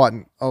also caught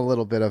in a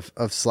little bit of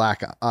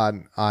slack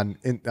on Yeah,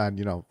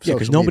 because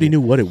social nobody media.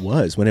 knew what it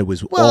was when it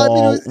was Well,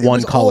 all it one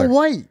was color. all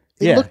white.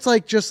 It Yeah. looked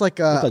like just like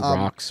a Looked like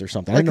rocks or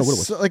something. I like didn't know what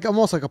it was. like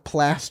almost like a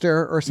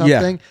plaster or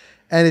something.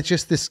 And it's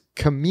just this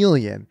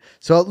chameleon.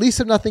 So at least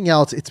if nothing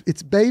else, it's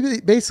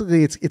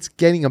basically it's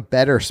getting a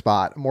better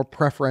spot, a more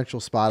preferential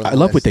spot. I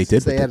love what they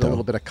did They with add it, a little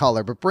though. bit of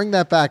color, but bring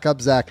that back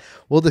up, Zach.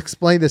 We'll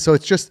explain this. So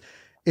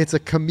it's a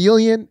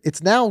chameleon.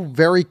 It's now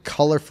very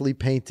colorfully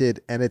painted,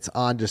 and it's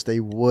on just a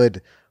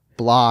wood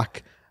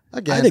block.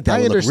 Again, I think that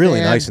would look really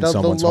understand nice in the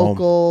someone's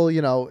local,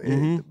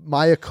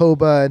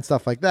 Mayakoba and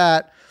stuff like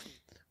that.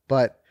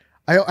 But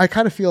I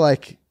kind of feel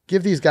like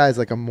give these guys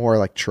like a more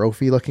like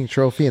trophy looking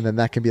trophy, and then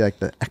that can be like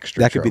the extra.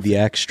 That could be the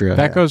extra.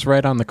 That goes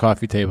right on the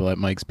coffee table at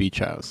Mike's Beach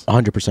House.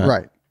 100%.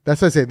 right. That's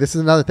what I say. This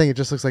is another thing. It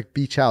just looks like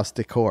beach house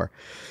decor.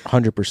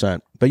 100%.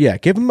 But yeah,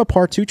 give them a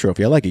part 2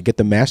 trophy. I like it. Get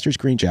the Masters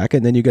green jacket,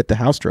 and then you get the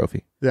house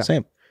trophy. Yeah.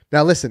 Same.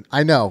 Now listen,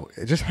 I know.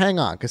 Just hang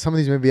on, because some of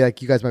these may be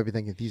like you guys might be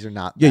thinking these are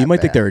not. Yeah, that you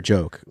might think bad. they're a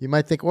joke. You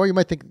might think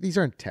these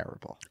aren't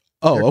terrible.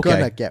 Oh, They're okay.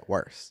 gonna get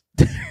worse.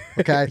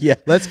 Okay. Yeah.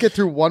 Let's get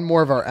through one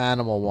more of our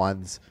animal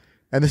ones,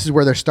 and this is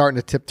where they're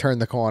starting to turn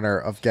the corner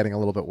of getting a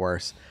little bit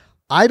worse.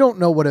 I don't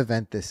know what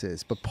event this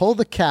is, but pull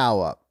the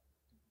cow up.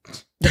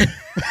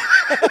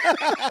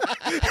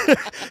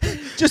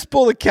 Just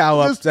pull the cow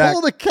up, Just Zach.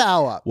 pull the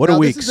cow up. What a Now,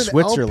 week, this is an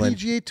Switzerland.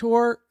 LPGA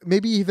tour,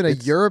 maybe even a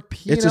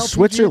European. It's a LPGA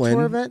Switzerland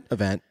tour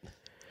event.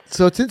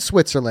 So it's in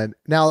Switzerland.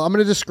 Now I'm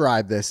going to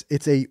describe this.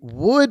 It's a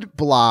wood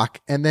block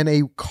and then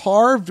a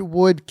carved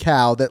wood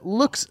cow that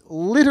looks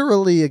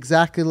literally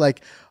exactly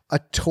like a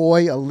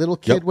toy a little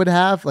kid Yep. would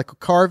have, like a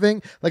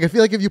carving. Like I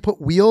feel like if you put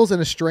wheels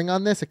and a string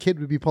on this, a kid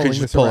would be pulling Could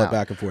just this pull around, it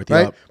back and forth.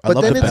 right? Yep. I But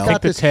love then the it's bell. got I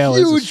think the this tail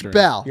is a huge string.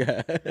 bell.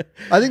 Yeah.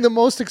 I think the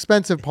most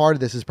expensive part of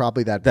this is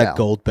probably that That bell.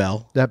 gold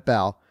bell. That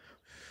bell.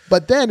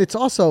 But then it's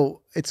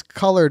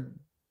colored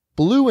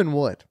blue and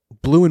wood.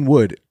 Blue and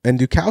wood. And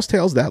do cows'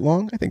 tails that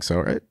long? I think so,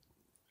 right?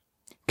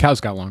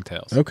 Cows got long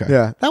tails. Okay.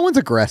 Yeah, that one's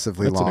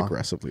aggressively That's long. an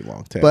aggressively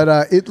long tail.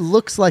 But it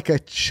looks like a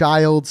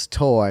child's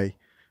toy.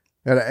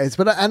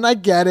 And I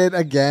get it.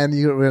 Again,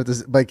 you don't have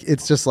to, like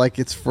it's just like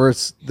it's for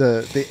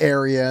the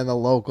area and the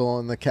local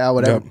and the cow,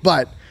 whatever. Yep.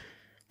 But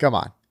come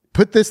on,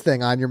 put this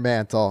thing on your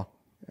mantle,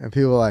 and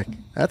people are like,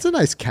 "That's a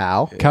nice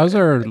cow." Cows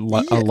are a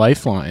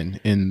lifeline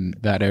in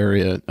that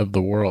area of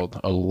the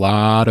world. A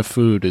lot of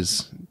food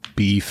is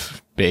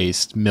beef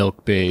based,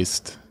 milk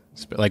based.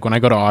 Like when I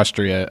go to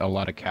Austria, a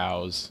lot of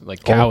cows.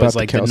 Like All cow about is the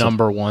like the cows.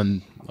 number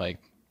one, like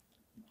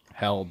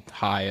held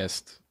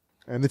highest.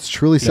 And it's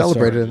truly Yes,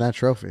 celebrated sir. in that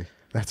trophy.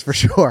 That's for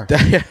sure.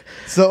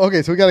 So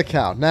we got a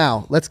cow.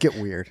 Now let's get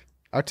weird.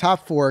 Our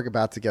top 4 are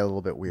about to get a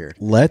little bit weird.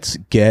 Let's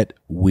get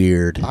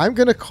weird. I'm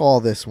gonna call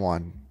this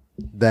one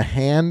the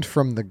hand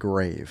from the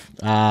grave.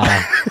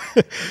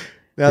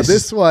 Now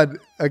this one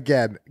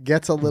again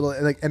gets a little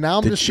like, and now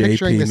I'm The just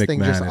picturing JP this thing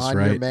just McManus, on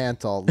your right?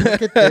 mantle.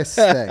 Look at this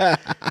thing.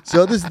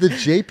 So this is the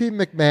JP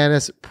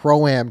McManus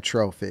Pro-Am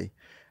Trophy,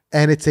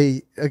 and it's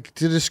to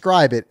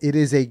describe it, it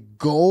is a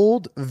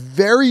gold,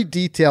 very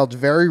detailed,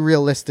 very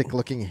realistic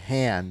looking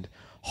hand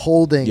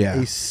holding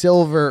Yeah. a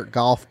silver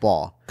golf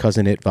ball.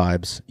 Cousin It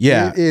vibes.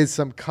 Yeah. It is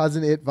some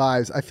Cousin It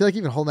vibes. I feel like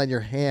even holding on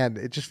your hand,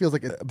 it just feels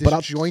like a But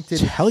I'll disjointed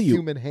tell you,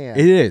 human hand.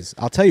 It is.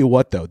 I'll tell you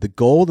what, though. The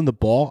gold and the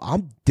ball,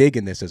 I'm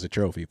digging this as a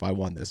trophy if I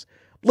won this.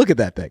 Look at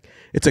that thing.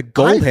 It's a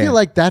gold I hand. feel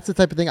like that's the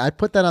type of thing I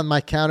put that on my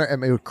counter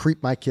and it would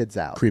creep my kids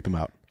out. Creep him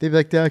out. They'd be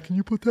like, "Dad, can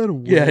you put that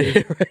away?" Yeah.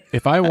 Right.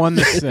 If I won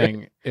this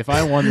thing,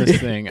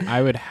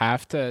 I would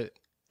have to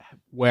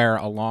wear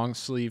a long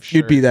sleeve shirt.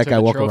 You'd be that to guy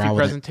the walking trophy around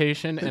with it.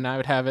 presentation, and I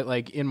would have it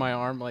like in my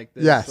arm like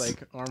this. Yes.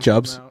 Like arms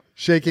Chubs. come out.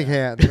 Shaking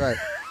hands, right.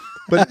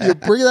 But you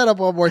bring that up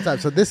one more time.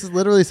 So this is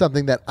literally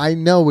something that I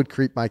know would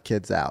creep my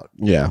kids out.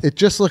 Yeah. It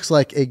just looks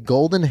like a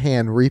golden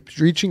hand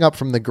reaching up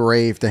from the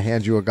grave to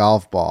hand you a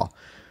golf ball.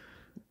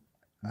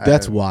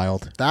 That's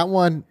wild. That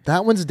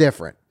one's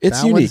different.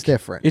 It's that one's unique.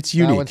 different. It's That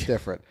unique. one's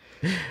different.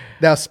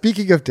 Now,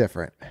 speaking of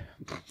different,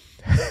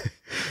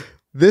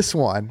 this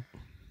one,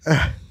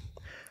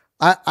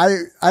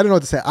 I don't know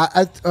what to say.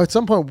 At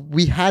some point,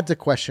 we had to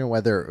question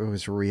whether it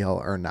was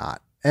real or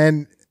not,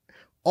 and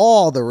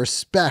all the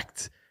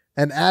respect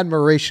and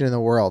admiration in the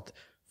world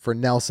for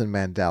Nelson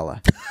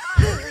Mandela.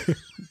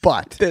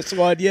 But This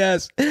one,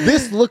 yes.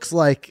 this looks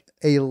like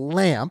a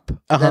lamp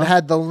Uh-huh. that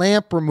had the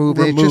lamp removed.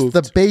 It's just Removed.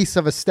 the base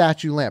of a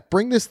statue lamp.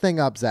 Bring this thing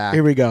up, Zach.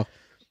 Here we go.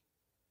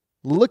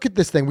 Look at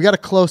this thing. We got a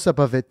close up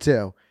of it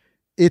too.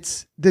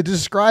 It's to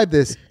describe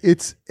this.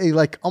 It's a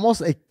like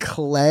almost a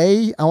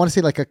clay. I want to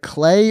say like a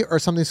clay or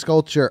something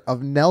sculpture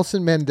of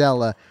Nelson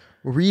Mandela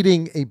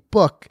reading a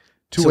book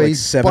to like a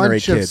 7 or 8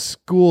 bunch of kids.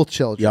 school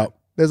children. Yep.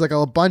 There's like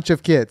a bunch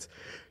of kids.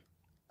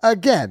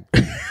 Again,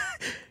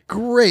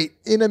 great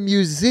in a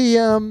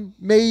museum,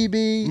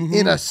 maybe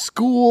in a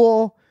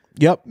school,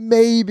 Yep.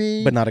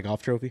 maybe, But not a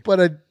golf trophy. but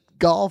a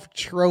golf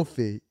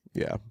trophy.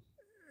 Yeah.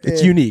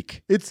 It's Eh,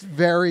 unique. It's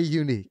very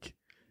unique.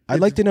 I'd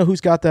like to know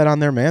who's got that on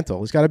their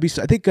mantle. It's got to be.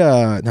 I think.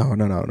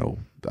 No.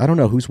 I don't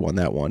know who's won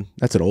that one.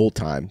 That's an old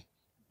time.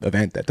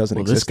 event that doesn't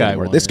Well, this exist guy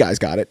anymore. won This it. guy's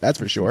got it. That's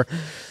for sure.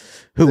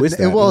 Who is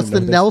that? Well, I it's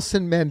don't the know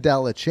Nelson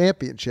Mandela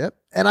Championship.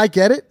 And I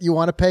get it. You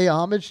want to pay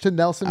homage to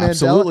Nelson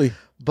Absolutely. Mandela.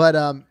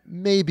 But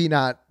maybe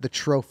not the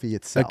trophy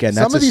itself. Again,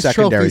 Some that's of a these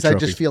secondary trophies I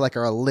trophy. just feel like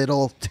are a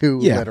little too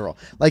Yeah. literal.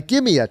 Like,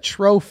 give me a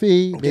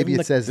trophy. Give Maybe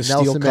him it says the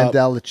steel Nelson cup.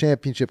 Mandela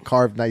Championship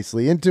carved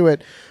nicely into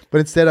it. But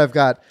instead, I've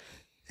got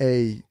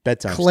a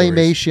Bedtime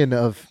claymation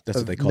of That's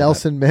what they call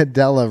Nelson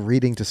Mandela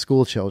reading to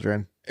school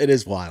children. It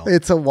is wild.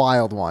 It's a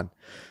wild one.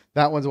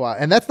 That one's wild.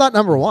 And that's not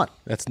number one.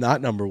 That's not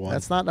number one.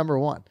 That's not number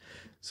one.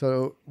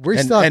 So we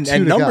and, still have and, two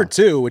and to number go.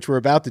 2, which we're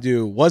about to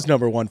do, was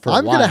number 1 for a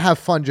I'm while. going to have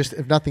fun, just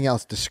if nothing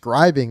else,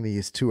 describing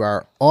these to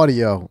our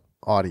audio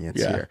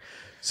audience Yeah. here.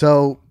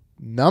 So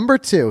number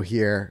 2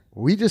 here,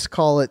 we just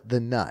call it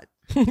the nut.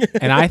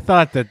 And I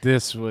thought that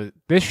this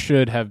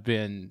should have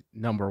been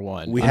number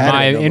one. We had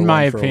it at in number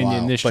my one for a opinion,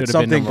 while, this but should have been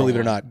something, number believe it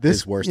or one. not, This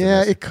is worse yeah, than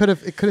this. it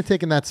could have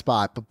taken that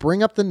spot, but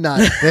bring up the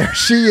nut. There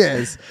she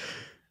is.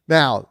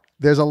 Now,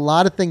 there's a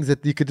lot of things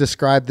that you could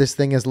describe this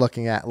thing as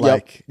looking at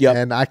like, yep.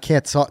 and I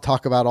can't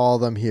talk about all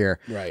of them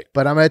here. Right.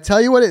 But I'm going to tell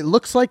you what it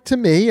looks like to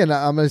me, and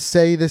I'm going to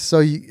say this so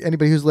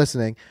anybody who's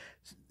listening,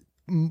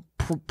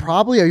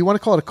 probably, you want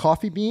to call it a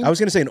coffee bean? I was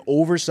going to say an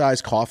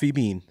oversized coffee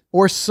bean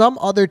Or some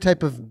other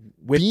type of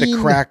with the bean,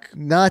 crack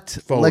nut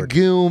forward.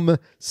 legume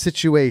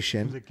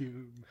situation.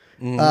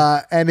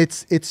 And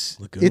it's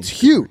Legume. it's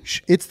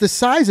huge. It's the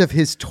size of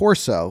his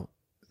torso,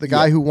 the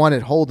guy who won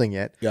it holding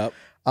it. Yep.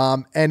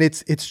 And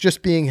it's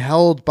just being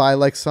held by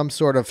like some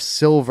sort of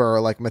silver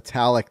or like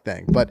metallic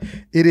thing. But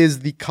it is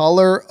the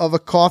color of a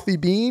coffee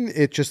bean.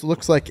 It just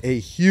looks like a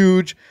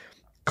huge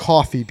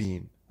coffee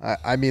bean.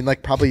 I mean,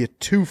 like probably a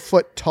 2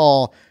 foot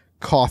tall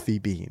coffee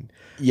bean.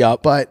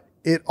 Yep. But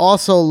it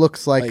also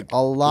looks like, Like, a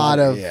lot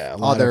of yeah, a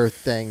lot other of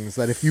things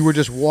that if you were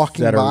just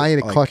walking that are, by and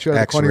it like, caught you out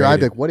of the corner of your eye,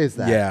 X-rated. like, what is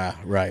that? Yeah,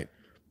 right.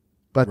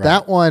 But right.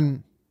 that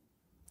one,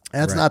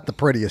 that's Right. not the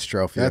prettiest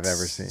trophy That's I've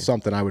ever seen.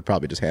 something I would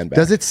probably just hand back.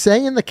 Does it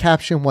say in the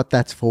caption what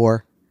that's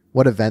for?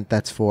 What event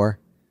that's for?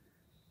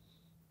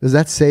 Does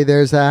that say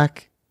there,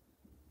 Zach?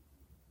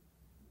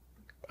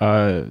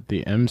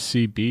 The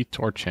MCB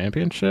Tour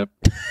Championship?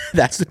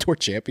 That's the Tour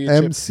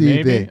Championship? MCB.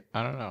 Maybe?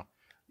 I don't know.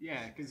 Yeah,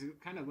 because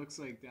it kind of looks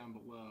like down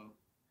below.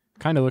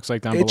 Kind of looks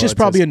like down below. It's just It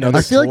probably says another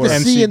I feel like the tour.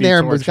 C in MCB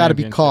there Tour has got to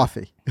be Championship.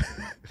 coffee.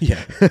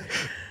 Yeah.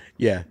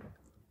 Yeah.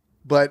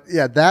 But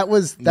yeah, that's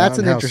an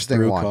Mountain House interesting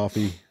Brew one.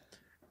 Coffee.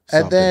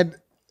 And Something. then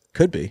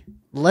Could be.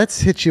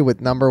 let's hit you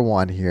with number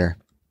 1 here.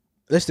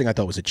 This thing I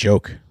thought was a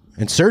joke.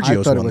 And I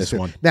Sergio's thought it won was this too.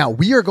 one. Now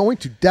we are going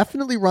to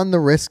definitely run the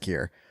risk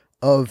here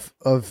of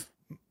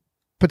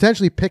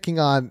potentially picking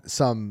on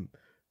some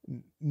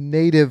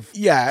native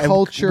Yeah. and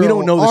culture. we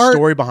don't know the art,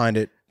 story behind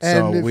it.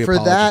 So and we for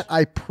apologize. that,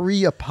 I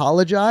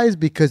pre-apologize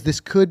because this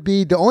could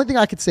be the only thing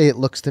I could say. It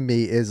looks to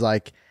me is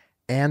like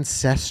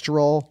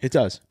ancestral It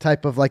does.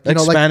 type of like Like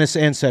like Spanish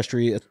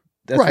ancestry.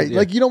 That's right, what-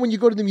 yeah. like when you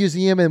go to the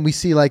museum and we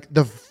see like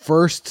the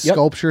first Yep.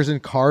 sculptures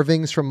and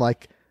carvings from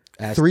like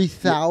As-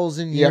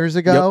 3,000 Yep. years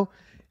ago.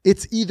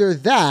 It's either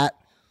that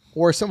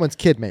or someone's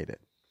kid made it.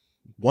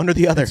 one or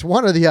the other. It's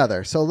one or the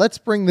other. So let's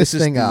bring this,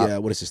 is thing the,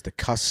 up. what is this? The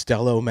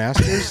Costello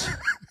Masters?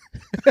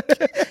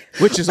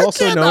 Which is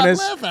also cannot known as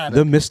laugh at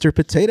the Mr.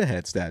 Potato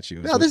Head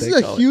statue. Now, this is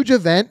a huge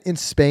event in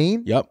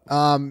Spain. Yep.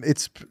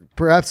 It's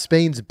perhaps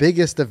Spain's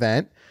biggest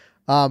event.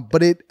 But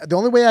the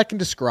only way I can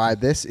describe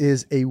this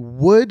is a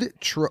wood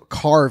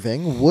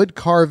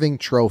carving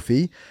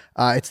trophy.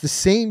 It's the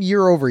same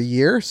year over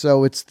year,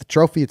 so it's the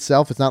trophy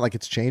itself. It's not like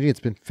it's changing. It's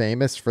been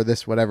famous for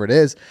this, whatever it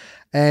is,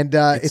 and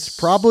it's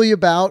probably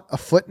about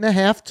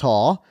 1.5 feet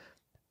tall.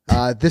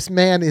 This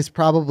man is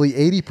probably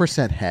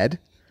 80% head.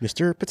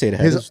 Mr. Potato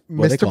Head His is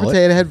what they Mr. call it.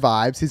 Potato Head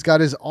vibes. He's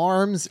got his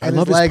arms and his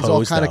love his legs all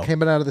pose, kind of though.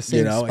 coming out of the same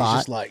You know, spot. he's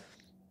just like,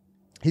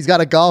 He's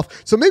got a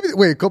golf. So maybe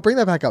wait, go bring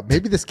that back up.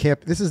 Maybe this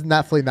is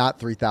definitely not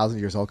 3,000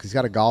 years old because he's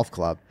got a golf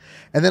club.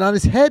 And then on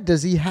his head,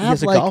 does he he have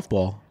has a like golf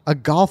ball. a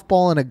golf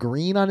ball and a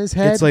green on his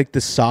head? It's like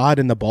the sod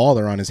and the ball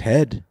are on his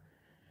head.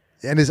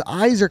 And his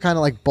eyes are kind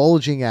of like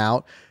bulging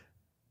out.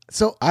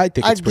 So I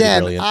think it's pretty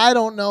again, brilliant. I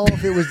don't know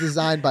if it was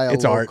designed by a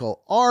It's art.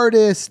 local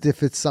artist,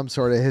 if it's some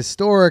sort of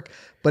historic,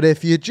 but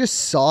if you just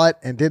saw it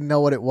and didn't know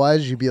what it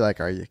was, you'd be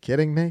like, "Are you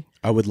kidding me?"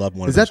 I would love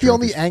one Is of those that the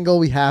only trophies. angle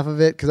we have of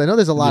it? Because I know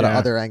there's a lot of Yeah.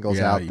 other angles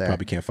Yeah, out you there.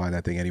 probably can't find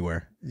that thing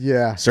anywhere.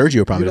 Yeah,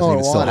 Sergio probably You doesn't don't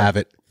even still want it. have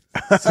it.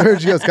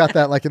 Sergio's got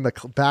that like in the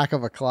back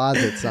of a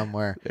closet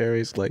somewhere. There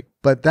he's like,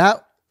 But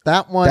that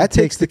one That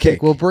takes the cake.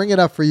 cake. We'll bring it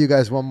up for you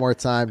guys one more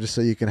time just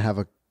so you can have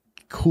a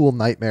cool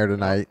nightmare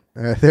tonight.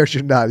 There's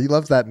your nut. He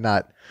loves that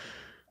nut.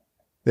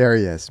 There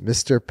he is,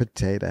 Mr.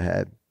 Potato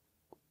Head.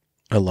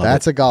 I love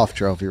That's it. a golf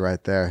trophy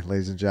right there,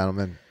 ladies and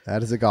gentlemen.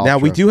 That is a golf Now,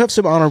 we trophy. do have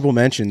some honorable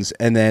mentions,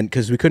 and then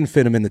because we couldn't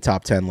fit them in the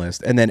top 10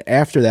 list. And then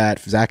after that,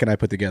 Zach and I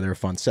put together a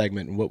fun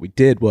segment. And what we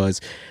did was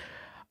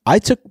I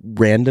took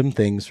random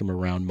things from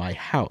around my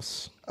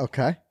house.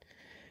 Okay.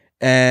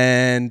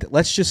 And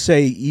let's just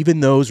say even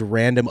those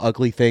random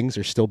ugly things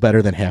are still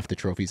better than half the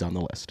trophies on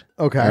the list.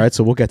 Okay. All right,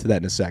 so we'll get to that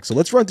in a sec. So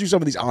let's run through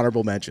some of these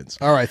honorable mentions.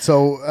 All right.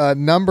 So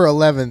number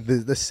 11,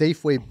 the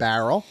Safeway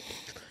barrel.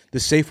 The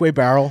Safeway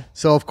barrel.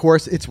 So of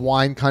course it's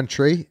wine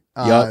country.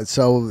 Yup.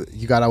 So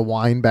you got a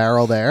wine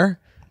barrel there.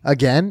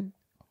 Again,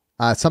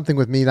 something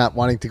with me not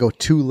wanting to go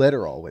too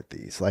literal with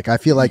these. Like I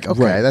feel like,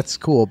 okay, Right. that's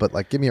cool, but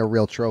like give me a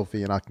real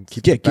trophy and I can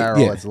keep the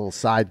barrel as a little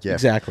side gift.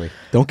 Exactly.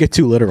 Don't get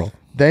too literal.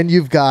 Then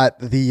you've got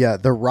the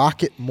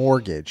Rocket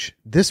Mortgage.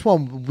 This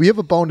one, we have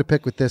a bone to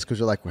pick with this because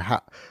you're like,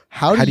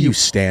 how do you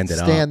stand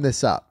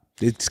this up?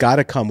 It's got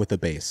to come with a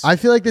base. I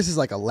feel like this is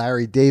like a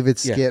Larry David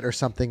skit or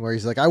something where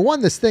he's like, I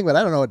won this thing, but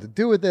I don't know what to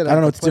do with it. I don't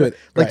know what to do with it.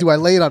 Like, Right. do I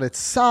lay it on its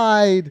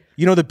side?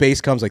 You know, the base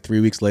comes like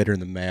 3 weeks later in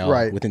the mail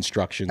Right. with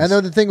instructions. And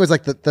then the thing was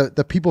like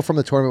the people from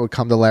the tournament would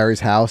come to Larry's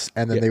house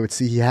and then they would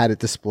see he had it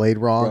displayed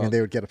wrong and they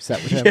would get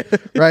upset with him.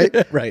 Right?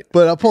 Right.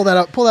 But I'll pull that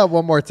out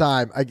one more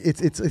time.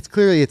 It's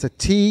clearly it's a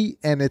T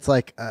and it's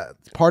like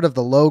it's part of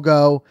the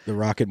logo, The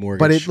Rocket Mortgage.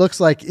 but it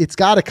looks like it's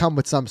got to come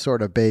with some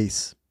sort of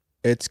base.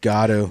 It's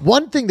got to.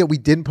 One thing that we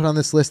didn't put on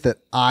this list that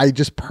I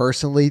just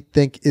personally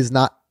think is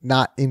not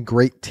in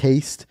great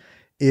taste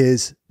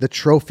is the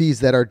trophies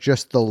that are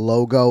just the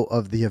logo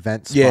of the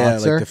event sponsor. Yeah,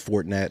 like the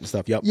Fortinet and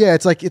stuff. Yep. Yeah,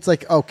 it's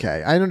like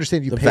okay, I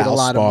understand you The paid a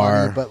lot of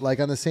money, Valspar. but like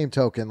on the same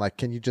token, like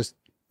can you just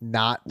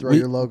not throw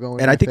your logo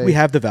in? And I think we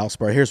have the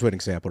Valspar. Here's one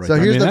example right So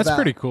there. here's the that's Val-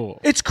 pretty cool.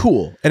 It's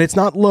cool, and it's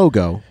not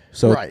logo.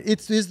 So right.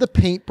 It's the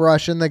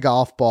paintbrush and the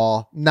golf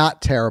ball.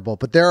 Not terrible,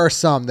 but there are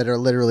some that are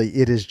literally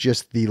it is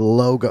just the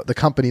logo. The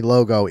company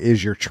logo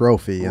is your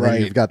trophy, and then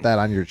Right. you've got that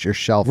on your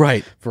shelf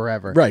Right.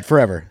 forever. right,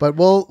 forever. But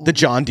we'll The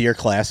John Deere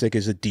Classic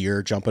is a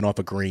deer jumping off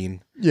a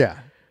green. yeah.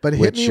 But hit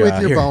Which, me with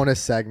your here- bonus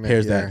segment.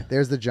 here's here. that.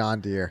 There's the John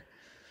Deere.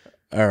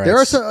 All right. There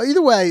are some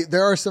either way.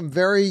 There are some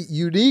very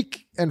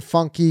unique and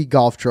funky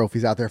golf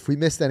trophies out there. If we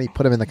missed any,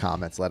 put them in the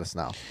comments. Let us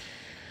know.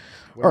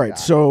 All right,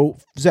 so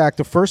Zach,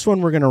 the first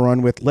one we're gonna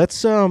run with. Let's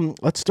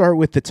start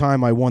with the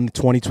time I won the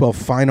 2012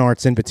 Fine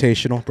Arts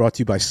Invitational, brought to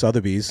you by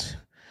Sotheby's.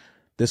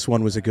 This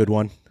one was a good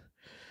one.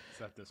 Is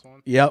that this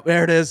one? Yep,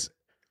 there it is.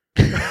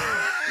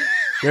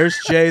 There's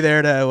Jay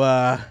there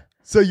to.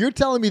 So you're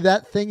telling me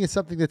that thing is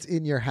something that's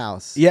in your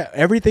house? Yeah,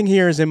 everything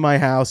here is in my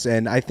house,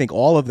 and I think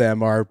all of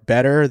them are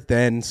better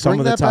than some Bring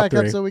of the that top back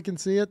three. up so we can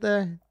see it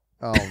there.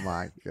 Oh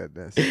my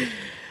goodness!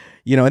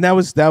 You know, and that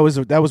was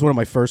one of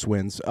my first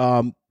wins.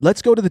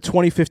 Let's go to the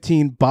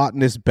 2015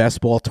 Botanist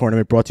Best Ball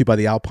Tournament, brought to you by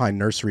the Alpine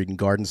Nursery and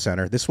Garden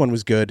Center. This one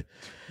was good.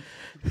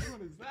 Which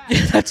one is that?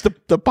 Yeah, that's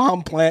the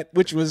palm plant,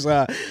 which was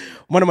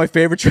one of my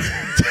favorite.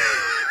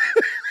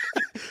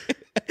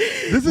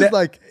 This is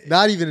like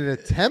not even an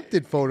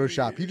attempted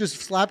Photoshop. You just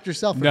slapped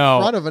yourself in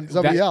front of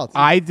somebody else.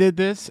 I did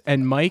this,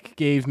 and Mike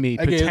gave me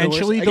I gave the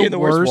potentially worst- I gave the the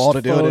worst worst wall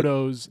to do it.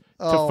 photos to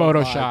Oh, my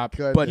Photoshop.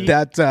 goodness. But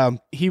that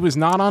He was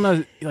not on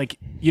a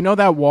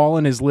that wall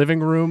in his living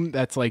room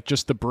that's like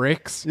just the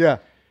bricks. yeah.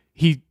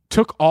 He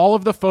took all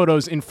of the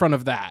photos in front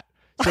of that,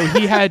 so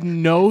he had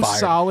no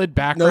solid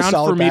background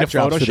solid for me to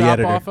backdrops for the Photoshop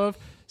editor. off of.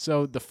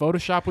 So the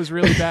Photoshop was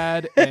really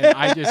bad, and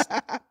I just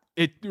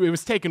it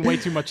was taking way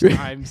too much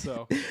time.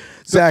 So The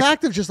Zach,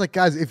 fact of just like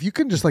guys, if you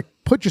can just like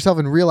put yourself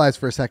and realize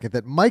for a second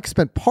that Mike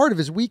spent part of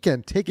his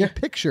weekend taking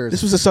pictures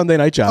this was a Sunday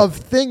night job, of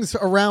things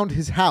around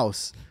his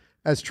house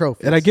as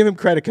trophies. and I give him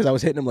credit because I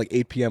was hitting him like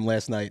 8 p.m.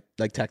 last night,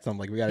 like text him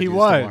like we got to he do this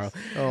was. tomorrow.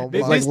 Oh,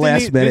 This, my- like this last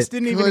didn't, minute. This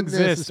didn't even Goodness,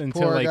 exist this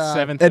until poor like guy.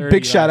 7:30. And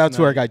big shout out last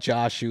to our night. guy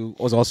Josh, who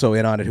was also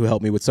in on it, who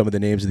helped me with some of the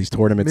names of these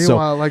tournaments.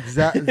 Meanwhile, like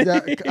Zach,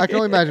 I can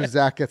only imagine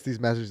Zach gets these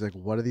messages like,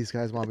 "What do these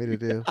guys want me to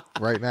do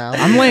right now?"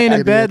 I'm laying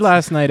in bed Idiots.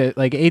 last night at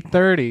like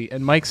 8:30,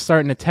 and Mike's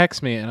starting to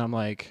text me, and I'm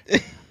like,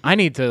 I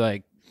need to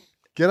like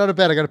Get out of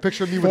bed. I got a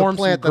picture of me with a form some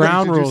plant that I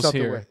ground need to do rules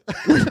something here.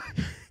 with.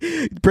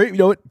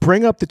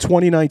 bring up the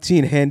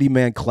 2019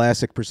 Handyman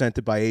Classic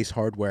presented by Ace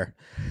Hardware.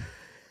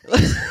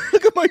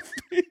 Look at my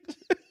face.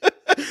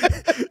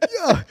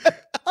 Yeah.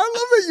 I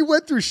love that you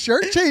went through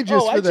shirt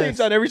changes I for this.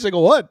 changed on every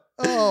single one.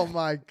 Oh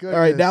my goodness! All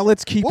right, now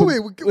let's keep. Wait,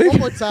 them- one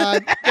more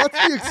time.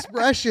 What's the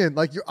expression?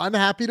 Like you're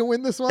unhappy to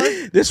win this one?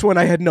 This one,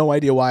 I had no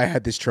idea why I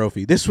had this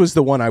trophy. This was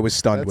the one I was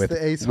stunned That's with.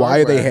 the Ace Why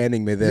are they Hardware.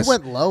 handing me this? You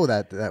went low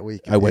that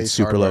week. I went Ace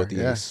super low Hardware. at the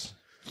Yeah, Ace.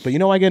 But you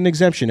know, I get an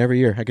exemption every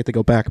year. I get to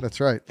go back. that's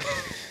right.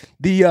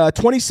 The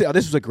this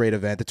was a great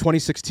event. The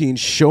 2016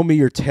 Show Me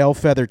Your Tail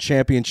Feather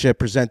Championship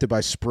presented by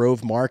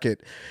Sprove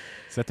Market.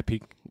 Is that the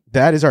peak?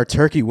 That is our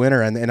turkey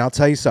winner, and I'll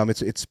tell you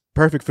something. It's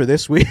perfect for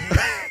this week.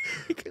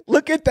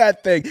 Look at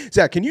that thing,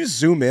 Zach. Can you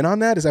zoom in on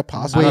that? Is that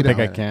possible? I Wait don't a think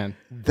I minute. can.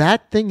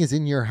 That thing is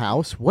in your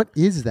house. What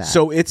is that?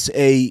 So it's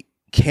a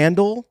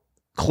candle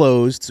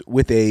closed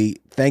with a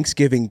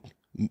Thanksgiving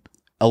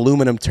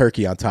aluminum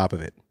turkey on top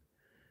of it.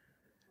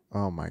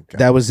 oh my god.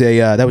 That was the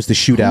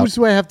shootout. Who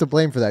do I have to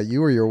blame for that?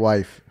 You or your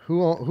wife?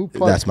 Who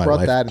That's my brought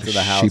wife. that into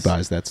the house? She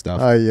buys that stuff.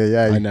 Oh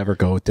yeah. I never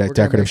go with We're gonna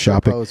decorative make her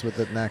shopping. pose with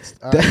it next.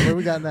 All right, what do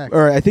we got next? All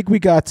right, I think we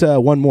got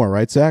one more,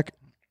 right, Zach?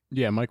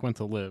 Yeah, Mike went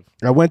to live.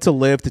 I went to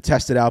Live to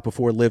test it out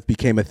before Live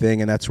became a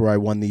thing, and that's where I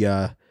won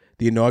the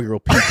inaugural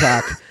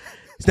Peacock.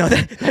 Now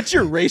that's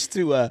your race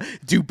to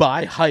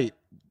Dubai height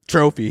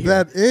trophy. Here.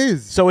 That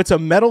is. So it's a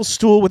metal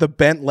stool with a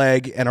bent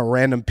leg and a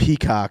random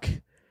peacock.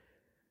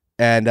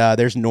 And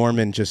there's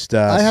Norman just.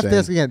 I have saying, to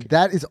ask again.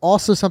 That is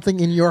also something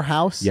in your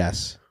house.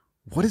 Yes.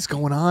 What is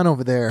going on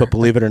over there? But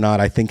believe it or not,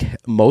 I think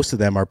most of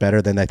them are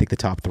better than I think the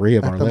top 3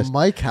 of at our the list.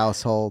 Mike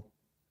household.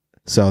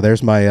 So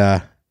there's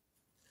my.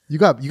 You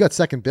got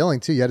second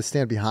billing too. You had to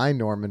stand behind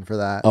Norman for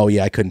that. Oh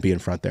yeah, I couldn't be in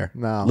front there.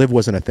 No. Live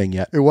wasn't a thing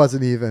yet. It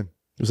wasn't even.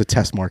 It was a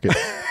test market.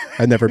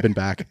 I'd never been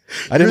back.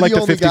 I You're didn't like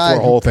the only 54 guy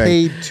who hole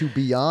thing. paid to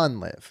be on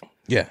Live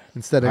Yeah,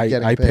 instead of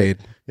getting I paid.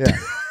 Yeah,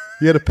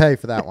 you had to pay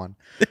for that one.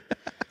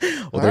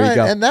 Well, there you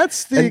go. And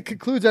that's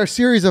concludes our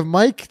series of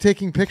Mike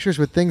taking pictures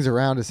with things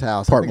around his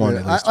house. Part 1,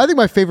 at least. I think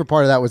my favorite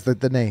part of that was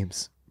the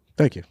names.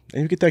 Thank you.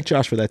 And you can thank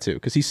Josh for that too,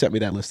 because he sent me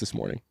that list this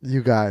morning.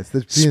 You guys,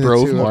 the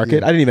Sprove two of Market. you.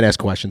 I didn't even ask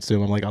questions to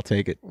him. I'm like, I'll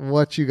take it.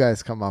 What you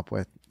guys come up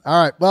with.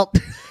 All right. Well,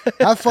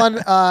 have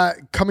fun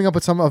coming up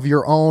with some of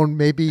your own.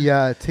 Maybe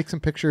take some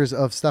pictures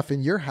of stuff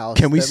in your house.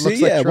 Can we that looks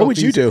see? like Yeah, what would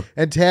you trophies do?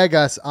 And tag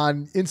us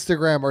on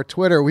Instagram or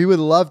Twitter. We would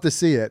love to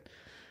see it.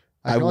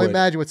 I can only would.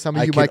 imagine what some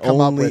of I you can might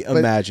come up only with. But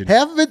imagine.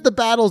 half of it, the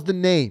battle's the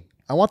name.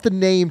 I want the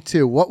name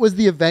too. What was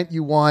the event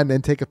you won?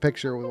 And take a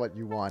picture with what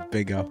you won.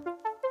 Bingo.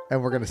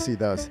 And we're going to see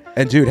those.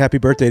 And dude, happy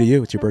birthday to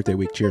you. It's your birthday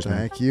week. Cheers, man.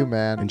 Thank you,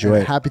 man. Enjoy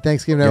And it. Happy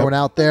Thanksgiving to everyone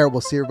out there.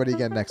 We'll see everybody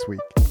again next week.